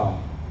unified.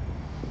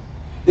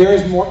 There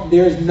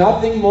is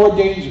nothing more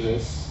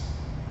dangerous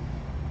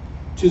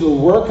to the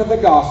work of the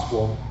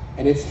gospel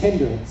and its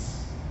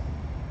hindrance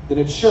than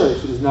a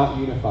church that is not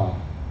unified.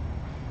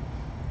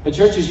 A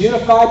church is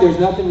unified, there's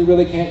nothing we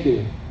really can't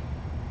do.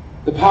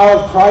 The power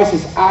of Christ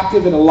is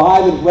active and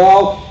alive and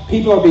well.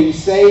 People are being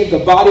saved.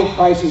 The body of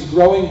Christ is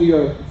growing. We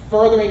are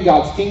furthering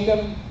God's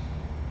kingdom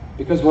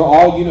because we're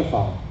all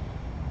unified.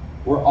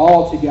 We're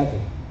all together.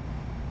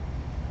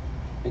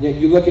 And yet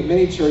you look at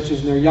many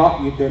churches and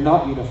they're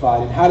not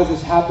unified. And how does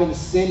this happen?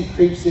 Sin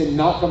creeps in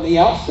not from the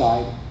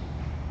outside,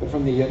 but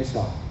from the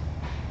inside.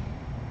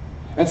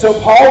 And so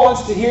Paul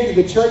wants to hear that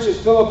the church at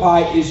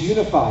Philippi is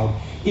unified.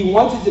 He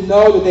wanted to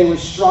know that they were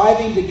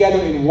striving together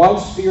in one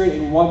spirit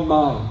and one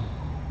mind.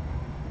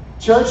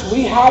 Church,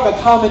 we have a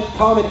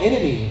common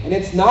enemy, and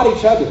it's not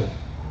each other.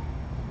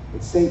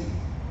 It's Satan.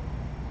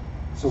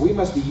 So we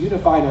must be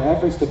unified in our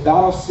efforts to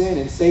battle sin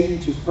and Satan,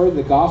 to further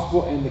the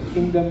gospel and the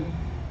kingdom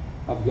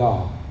of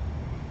God.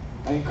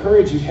 I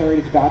encourage you,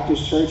 Heritage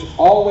Baptist Church,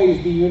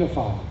 always be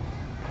unified.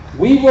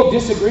 We will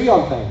disagree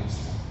on things.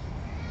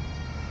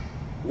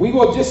 We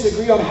will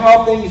disagree on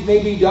how things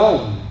may be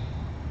done.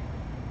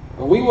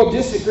 We will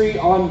disagree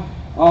on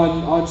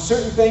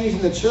certain things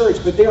in the church,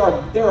 but there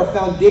are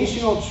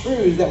foundational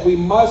truths that we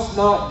must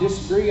not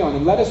disagree on.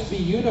 And let us be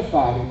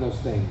unified in those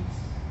things.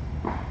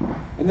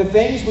 And the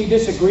things we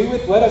disagree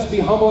with, let us be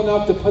humble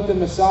enough to put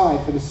them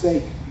aside for the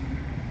sake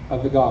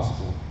of the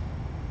gospel.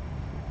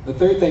 The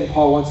third thing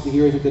Paul wants to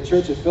hear is that the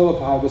church at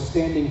Philippi was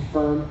standing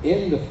firm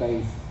in the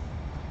faith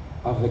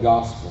of the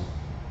gospel.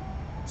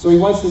 So he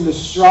wants them to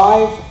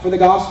strive for the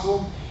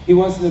gospel. He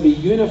wants them to be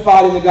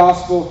unified in the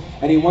gospel,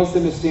 and he wants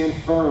them to stand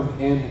firm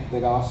in the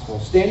gospel.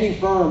 Standing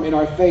firm in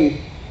our faith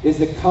is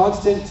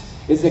consistent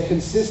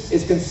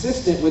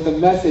with the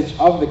message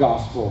of the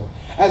gospel.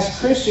 As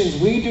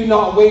Christians, we do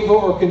not waver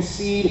or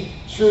concede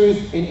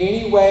truth in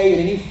any way, in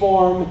any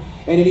form,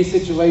 in any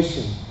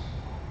situation.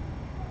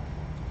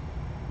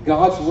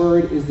 God's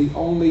word is the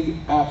only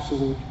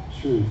absolute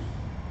truth.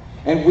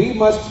 And we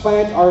must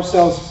plant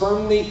ourselves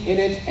firmly in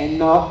it and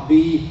not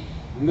be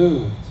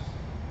moved.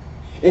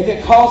 If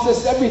it costs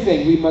us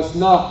everything, we must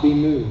not be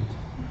moved.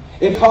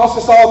 If it costs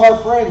us all of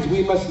our friends,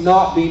 we must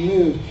not be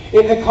moved.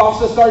 If it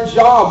costs us our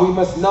job, we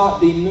must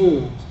not be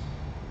moved.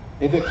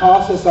 If it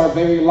costs us our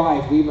very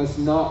life, we must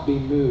not be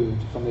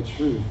moved from the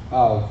truth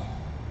of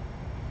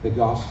the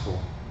gospel.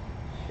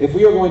 If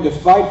we are going to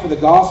fight for the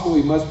gospel,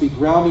 we must be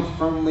grounded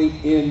firmly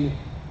in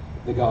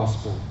the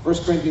gospel.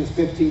 1 Corinthians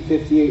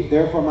 15:58,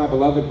 therefore, my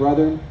beloved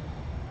brethren,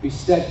 be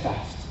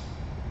steadfast,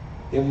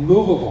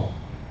 immovable,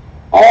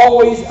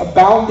 always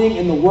abounding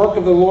in the work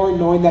of the Lord,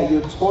 knowing that your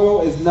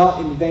toil is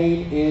not in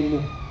vain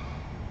in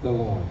the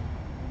Lord.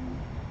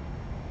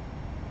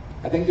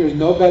 I think there's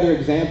no better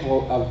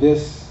example of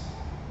this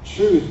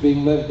truth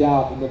being lived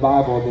out in the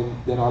Bible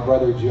than our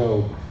brother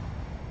Job.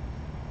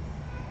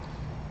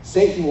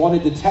 Satan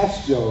wanted to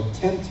test Job,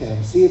 tempt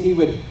him, see if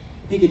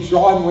he could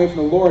draw him away from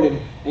the Lord,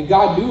 and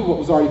God knew what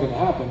was already going to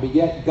happen, but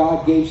yet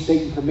God gave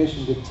Satan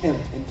permission to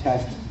tempt and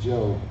test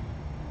Job.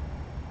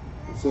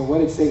 And so what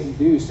did Satan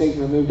do?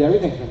 Satan removed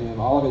everything from him,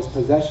 all of his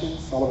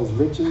possessions, all of his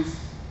riches.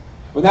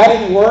 When that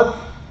didn't work,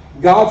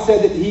 God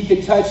said that he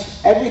could touch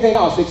everything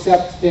else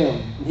except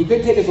him. He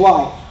couldn't take his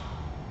life.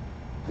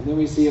 And then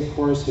we see, of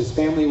course, his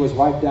family was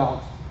wiped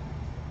out.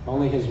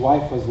 Only his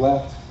wife was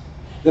left.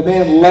 The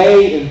man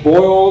lay in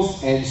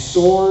boils and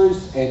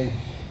sores and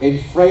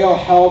in frail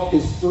health.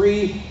 His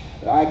three,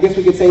 I guess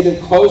we could say, the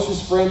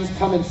closest friends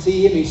come and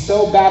see him. He's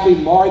so badly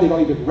marred they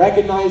don't even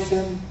recognize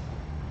him.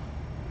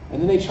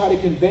 And then they try to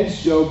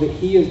convince Job that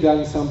he has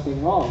done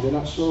something wrong. They're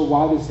not sure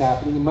why this is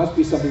happening. It must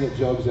be something that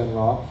Job's done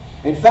wrong.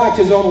 In fact,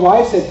 his own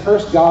wife said,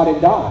 curse God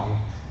and die.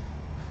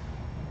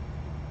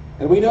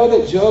 And we know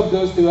that Job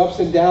goes through ups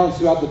and downs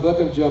throughout the book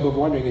of Job of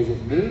wondering, is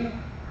it me?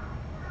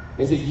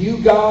 Is it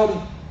you, God?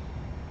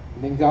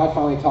 And then God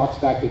finally talks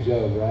back to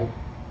Job, right?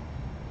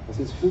 He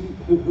says, who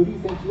do you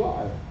think you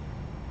are?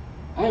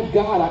 I am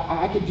God.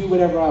 I can do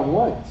whatever I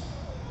want.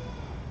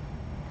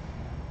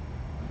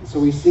 And so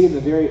we see in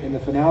the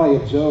finale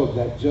of Job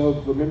that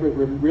Job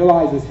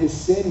realizes his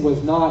sin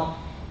was not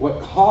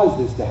what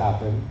caused this to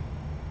happen,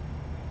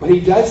 but he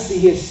does see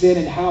his sin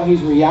and how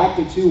he's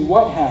reacted to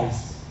what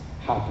has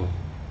happened.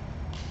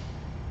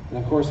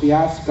 And of course, he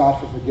asks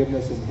God for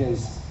forgiveness, and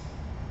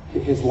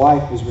his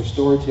life was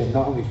restored to him,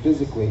 not only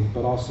physically,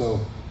 but also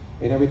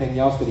in everything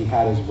else that he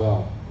had as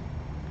well.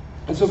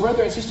 And so,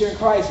 brother and sister in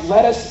Christ,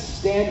 let us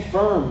stand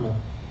firm.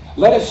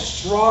 Let us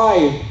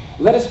strive.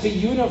 Let us be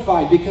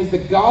unified, because the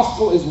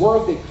gospel is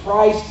worth it.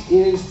 Christ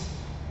is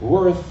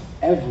worth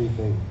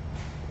everything.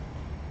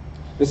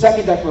 The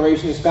second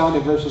declaration is found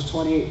in verses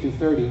 28 through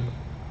 30.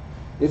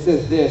 It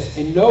says this,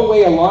 in no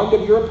way alarmed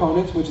of your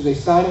opponents, which is a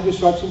sign of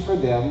destruction for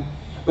them,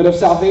 but of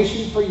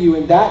salvation for you,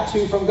 and that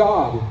too from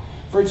God.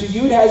 For to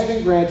you it has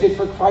been granted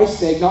for Christ's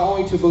sake not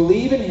only to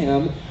believe in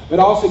him, but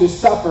also to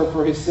suffer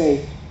for his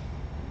sake,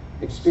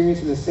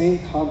 experiencing the same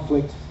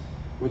conflict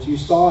which you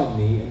saw in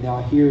me and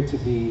now hear to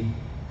be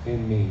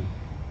in me.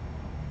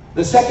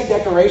 The second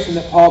declaration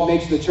that Paul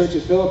makes to the church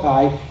at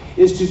Philippi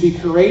is to be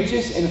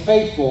courageous and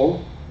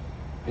faithful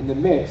in the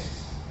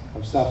midst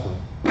of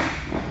suffering.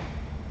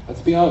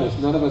 Let's be honest,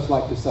 none of us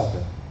like to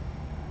suffer.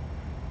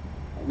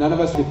 None of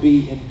us like to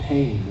be in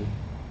pain.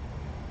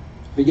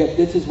 But yet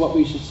this is what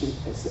we should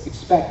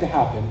expect to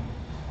happen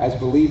as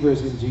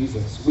believers in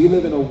Jesus. We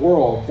live in a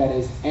world that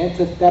is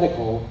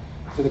antithetical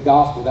to the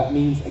gospel. That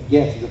means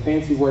against. It's a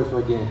fancy word for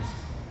against.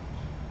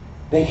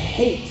 They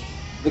hate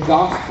the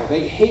gospel.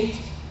 They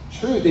hate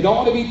truth. They don't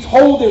want to be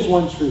told there's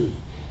one truth.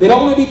 They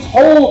don't want to be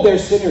told they're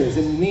sinners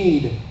and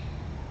need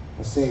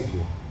a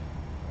Savior.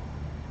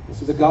 And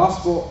so the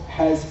gospel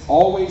has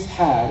always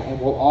had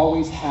and will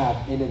always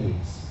have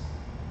enemies.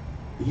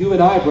 You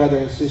and I, brother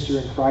and sister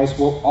in Christ,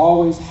 will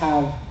always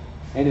have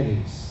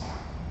enemies.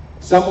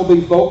 Some will be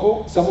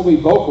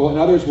vocal, and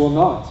others will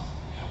not.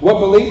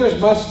 What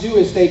believers must do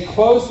is stay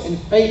close and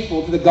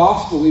faithful to the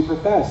gospel we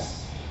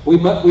profess. We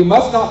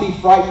must not be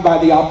frightened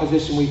by the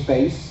opposition we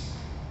face.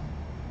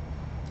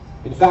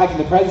 In fact, in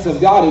the presence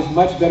of God, it is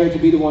much better to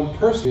be the one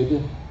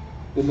persecuted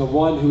than the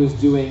one who is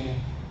doing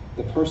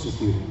the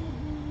persecuting.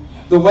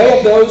 The way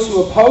of those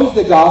who oppose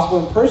the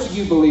gospel and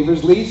persecute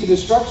believers leads to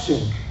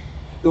destruction.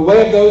 The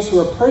way of those who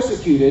are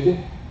persecuted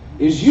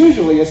is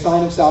usually a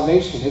sign of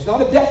salvation. It's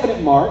not a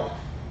definite mark,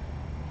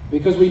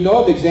 because we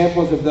know of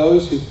examples of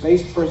those who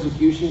faced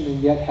persecution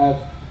and yet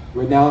have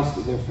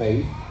renounced their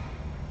faith.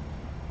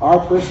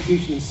 Our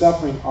persecution and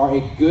suffering are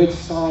a good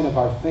sign of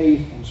our faith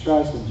and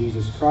trust in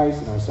Jesus Christ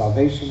and our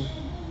salvation.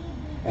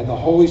 And the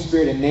Holy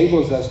Spirit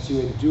enables us to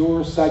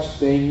endure such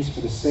things for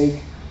the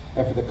sake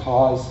and for the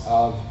cause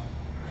of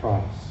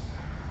Christ.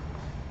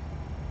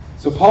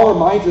 So Paul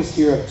reminds us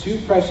here of two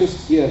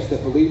precious gifts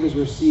that believers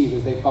receive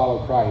as they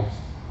follow Christ.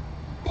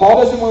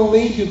 Paul doesn't want to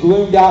leave you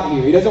gloomed out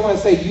here. He doesn't want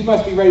to say you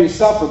must be ready to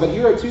suffer. But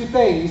here are two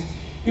things.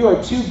 Here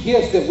are two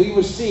gifts that we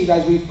receive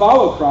as we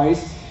follow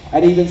Christ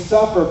and even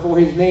suffer for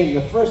his name.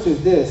 The first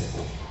is this.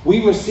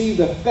 We receive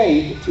the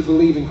faith to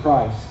believe in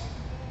Christ.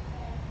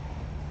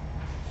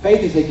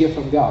 Faith is a gift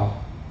from God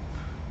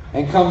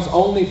and comes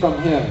only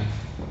from him.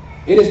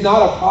 It is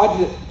not a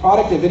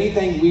product of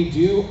anything we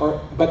do,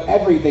 but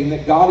everything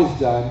that God has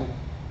done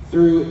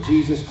through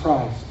Jesus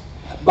Christ.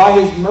 By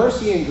his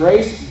mercy and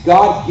grace,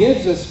 God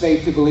gives us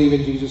faith to believe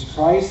in Jesus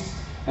Christ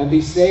and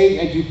be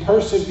saved and to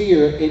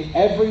persevere in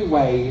every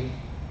way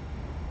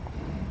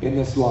in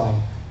this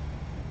life.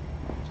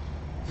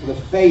 So the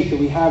faith that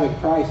we have in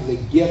Christ is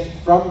a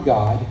gift from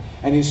God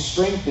and is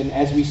strengthened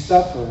as we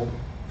suffer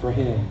for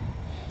him.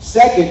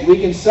 Second,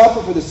 we can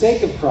suffer for the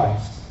sake of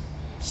Christ.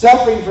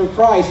 Suffering for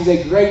Christ is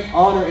a great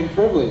honor and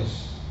privilege.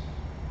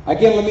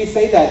 Again, let me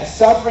say that.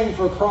 Suffering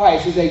for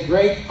Christ is a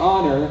great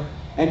honor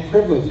and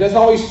privilege. It doesn't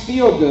always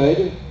feel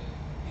good.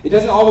 It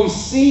doesn't always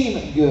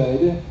seem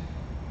good.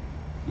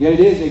 Yet it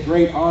is a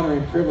great honor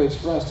and privilege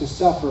for us to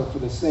suffer for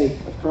the sake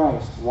of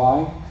Christ.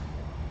 Why?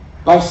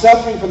 By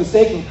suffering for the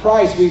sake of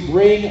Christ, we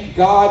bring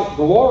God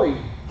glory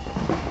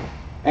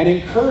and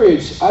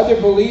encourage other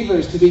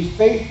believers to be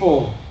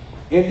faithful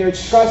in their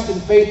trust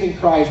and faith in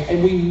Christ,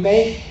 and we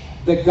make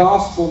the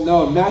gospel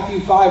known. Matthew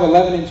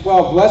 5:11 and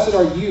 12. Blessed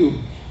are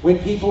you when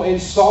people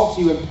insult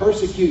you and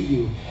persecute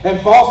you and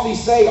falsely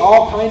say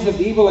all kinds of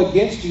evil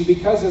against you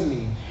because of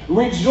me.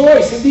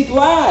 Rejoice and be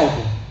glad.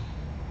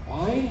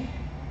 Why?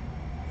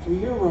 For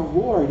your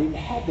reward in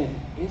heaven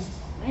is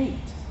great.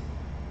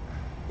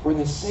 For in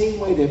the same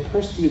way they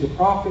persecuted the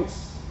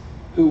prophets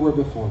who were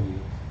before you.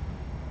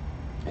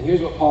 And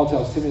here's what Paul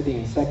tells Timothy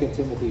in 2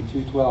 Timothy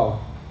 2:12.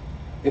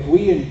 If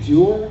we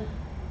endure,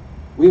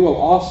 we will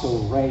also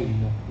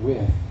reign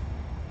with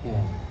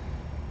him.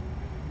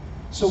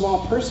 So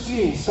while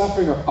persecuting and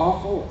suffering are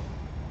awful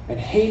and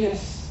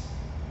heinous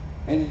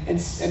and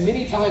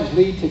many times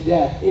lead to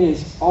death, it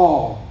is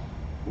all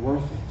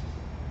worth it.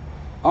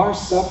 Our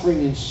suffering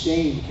and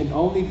shame can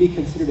only be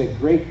considered a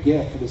great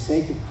gift for the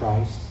sake of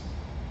Christ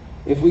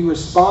if we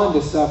respond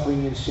to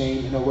suffering and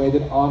shame in a way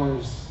that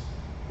honors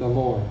the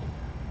Lord.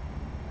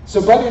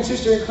 So brother and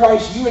sister in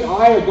Christ, you and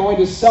I are going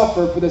to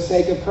suffer for the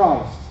sake of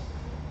Christ.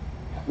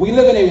 We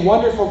live in a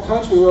wonderful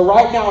country where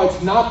right now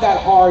it's not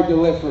that hard to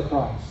live for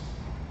Christ.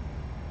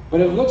 But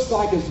it looks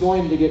like it's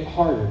going to get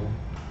harder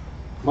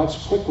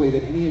much quickly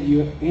than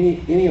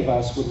any of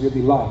us would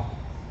really like.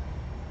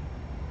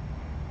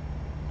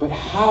 But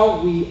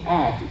how we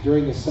act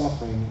during the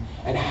suffering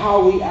and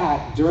how we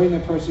act during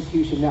the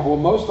persecution that will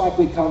most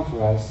likely come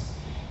for us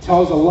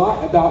tells a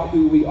lot about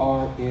who we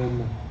are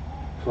in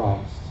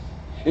Christ.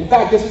 In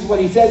fact, this is what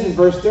he says in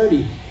verse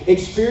 30.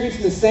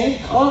 Experiencing the same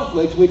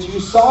conflict which you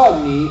saw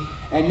in me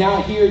and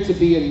now here to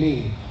be in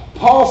me.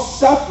 Paul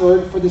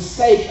suffered for the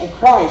sake of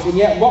Christ, and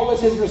yet what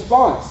was his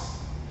response?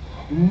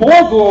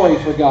 More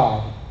glory for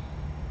God.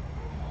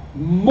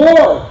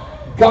 More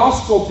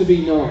gospel to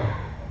be known.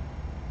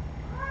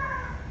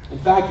 In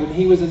fact, when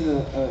he was in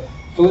the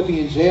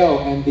Philippian jail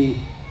and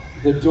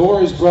the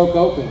doors broke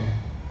open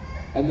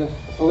and the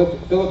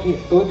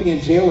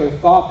Philippian jailer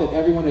thought that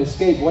everyone had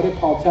escaped, what did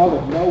Paul tell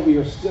them? No, we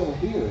are still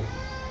here.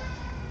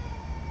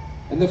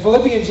 And the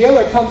Philippian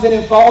jailer comes in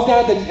and falls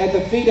down at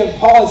the feet of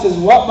Paul and says,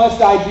 what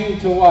must I do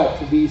to what?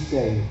 To be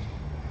saved.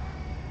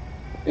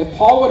 If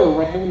Paul would have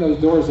ran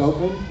those doors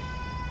open,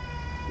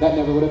 that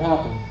never would have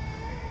happened.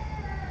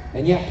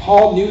 And yet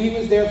Paul knew he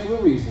was there for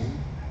a reason.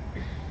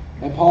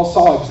 And Paul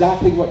saw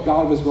exactly what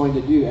God was going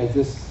to do as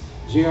this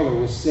jailer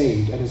was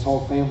saved and his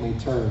whole family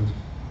turned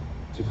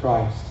to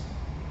Christ.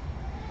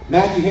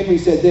 Matthew Henry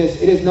said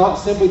this, it is not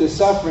simply the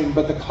suffering,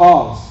 but the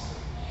cause.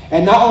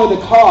 And not only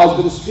the cause,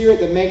 but the spirit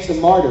that makes a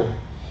martyr.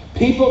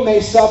 People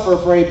may suffer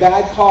for a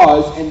bad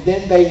cause, and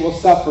then they will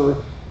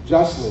suffer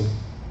justly.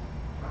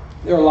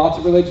 There are lots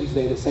of religions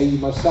today that say you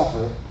must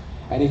suffer,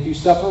 and if you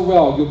suffer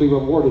well, you'll be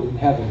rewarded in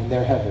heaven, in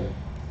their heaven.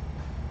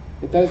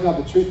 But that is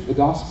not the truth of the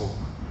gospel.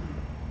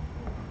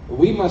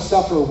 We must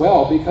suffer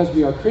well because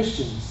we are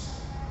Christians.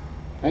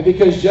 And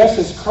because just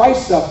as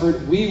Christ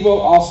suffered, we will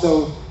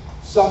also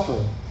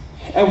suffer.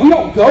 And we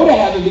don't go to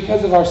heaven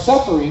because of our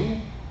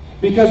suffering,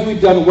 because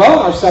we've done well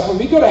in our suffering.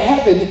 We go to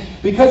heaven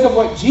because of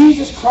what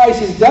Jesus Christ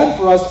has done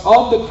for us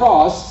on the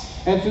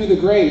cross and through the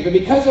grave. And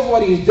because of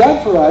what he's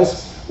done for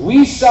us,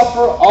 we suffer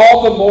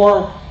all the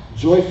more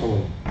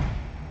joyfully.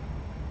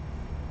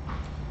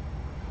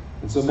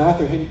 And so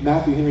Matthew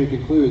Henry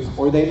concludes,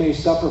 or they may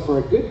suffer for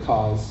a good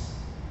cause,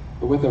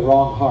 but with a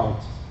wrong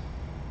heart.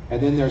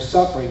 And then their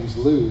sufferings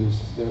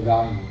lose their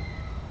value.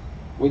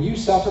 When you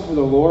suffer for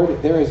the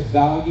Lord, there is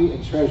value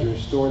and treasure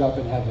stored up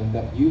in heaven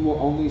that you will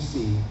only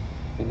see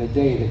in the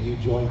day that you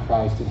join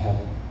Christ in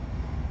heaven.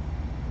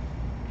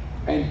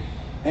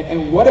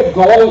 And what a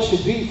goal it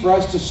should be for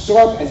us to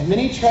store up as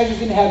many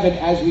treasures in heaven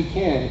as we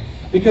can.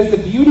 Because the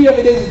beauty of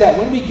it is that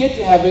when we get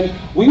to heaven,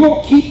 we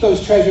won't keep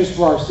those treasures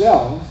for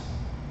ourselves.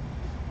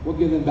 We'll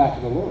give them back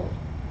to the Lord.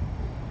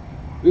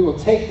 We will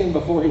take them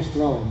before His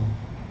throne,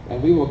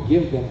 and we will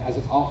give them as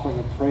an offering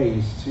of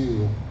praise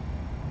to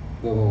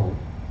the Lord.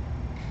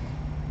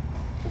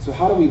 And so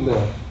how do we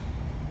live?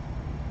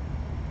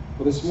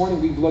 Well, this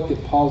morning we've looked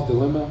at Paul's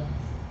dilemma,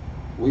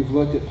 we've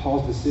looked at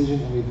Paul's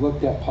decision, and we've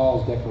looked at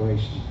Paul's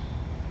declaration.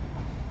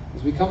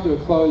 As we come to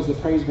a close, the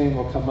praise band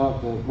will come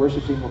up, the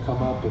worship team will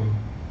come up and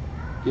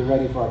get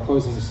ready for our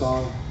closing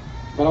song.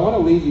 But I want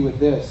to leave you with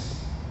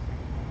this.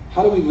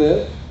 How do we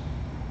live?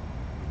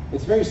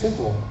 It's very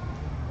simple.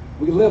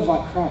 We live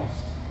like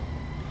Christ.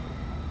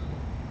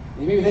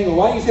 You may be thinking,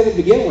 well, why didn't you say that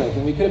to begin with?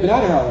 And we could have been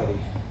out here already.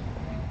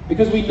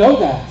 Because we know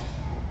that.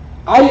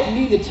 I didn't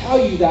need to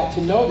tell you that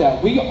to know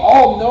that. We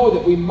all know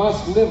that we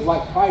must live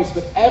like Christ,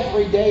 but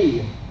every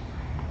day,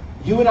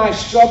 you and I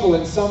struggle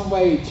in some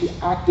way to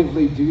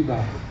actively do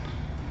that.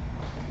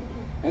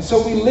 And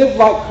so we live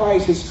like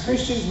Christ. As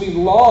Christians, we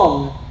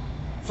long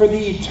for the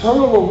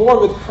eternal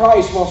reward with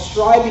Christ while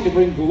striving to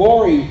bring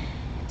glory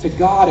to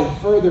God and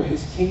further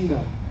His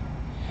kingdom.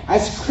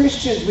 As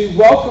Christians, we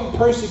welcome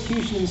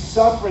persecution and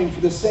suffering for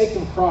the sake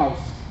of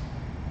Christ,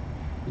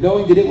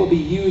 knowing that it will be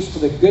used for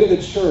the good of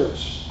the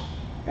church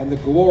and the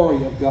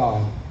glory of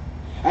God.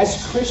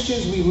 As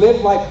Christians, we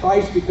live like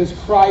Christ because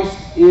Christ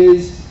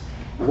is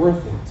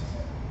worth it.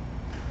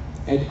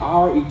 And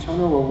our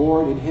eternal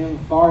reward in Him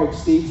far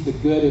exceeds the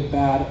good and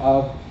bad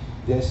of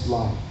this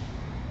life.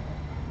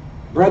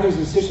 Brothers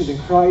and sisters in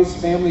Christ,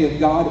 family of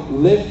God,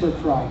 live for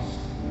Christ.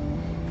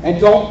 And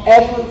don't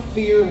ever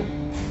fear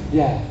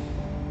death.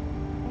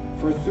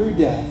 For through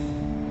death,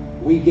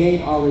 we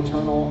gain our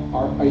eternal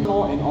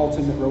and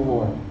ultimate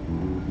reward.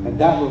 And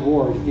that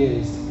reward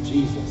is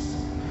Jesus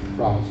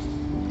Christ.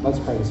 Let's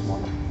pray this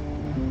morning.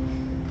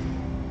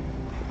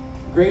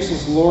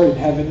 Gracious Lord in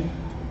heaven,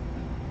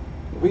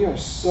 we are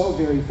so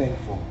very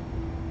thankful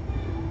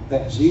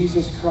that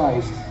Jesus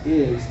Christ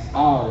is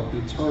our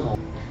eternal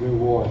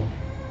reward.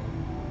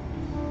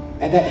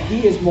 And that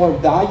He is more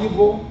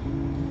valuable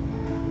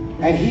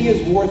and He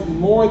is worth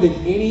more than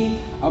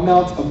any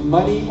amount of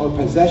money or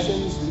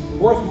possessions,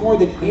 worth more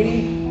than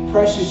any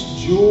precious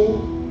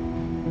jewel.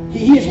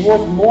 He is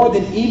worth more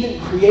than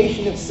even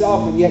creation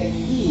itself, and yet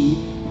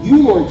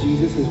you, Lord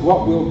Jesus, is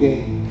what we'll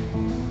gain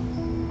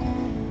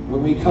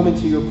when we come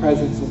into your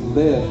presence and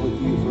live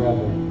with you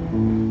forever.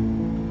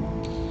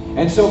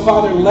 And so,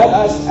 Father, let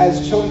us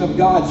as children of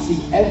God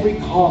see every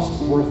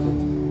cost worth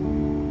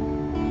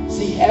it.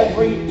 See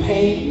every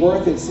pain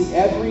worth it. See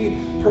every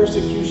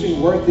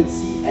persecution worth it.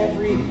 See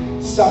every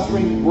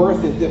suffering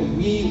worth it, that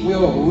we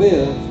will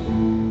live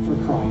for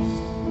Christ.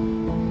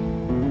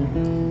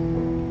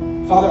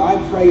 Father,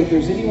 I pray if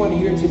there's anyone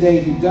here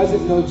today who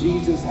doesn't know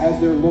Jesus as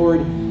their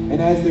Lord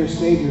and as their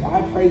Savior,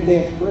 I pray they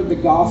have heard the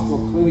gospel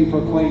clearly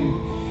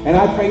proclaimed. And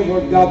I pray,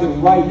 Lord God, that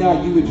right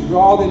now you would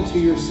draw them to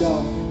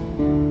yourself.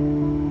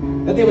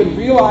 That they would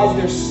realize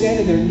their sin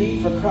and their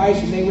need for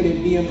Christ, and they would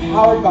be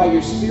empowered by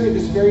your Spirit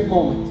this very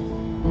moment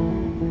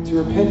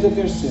to repent of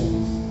their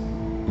sins,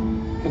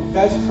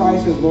 confess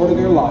Christ as Lord of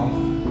their life,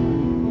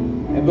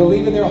 and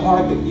believe in their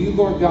heart that you,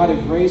 Lord God,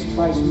 have raised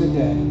Christ from the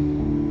dead,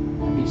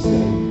 and be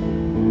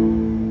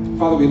saved.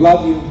 Father, we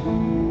love you,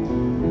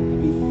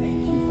 and we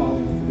thank you,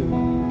 Father, for the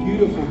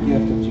beautiful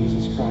gift of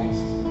Jesus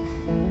Christ.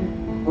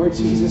 Lord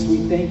Jesus,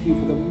 we thank you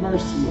for the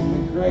mercy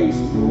and the grace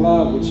and the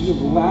love which you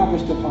have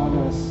lavished upon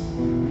us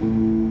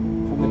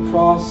from the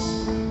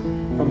cross,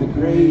 from the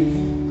grave,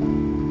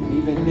 and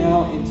even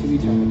now into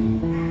eternity.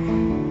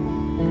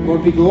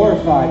 Lord, be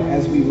glorified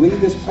as we leave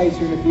this place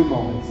here in a few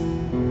moments,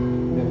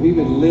 that we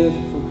would live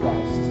for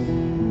Christ.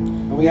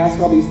 And we ask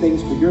all these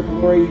things for your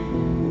glory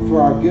and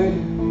for our good.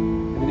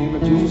 In the name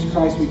of Jesus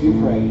Christ we do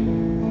pray.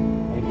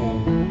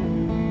 Amen.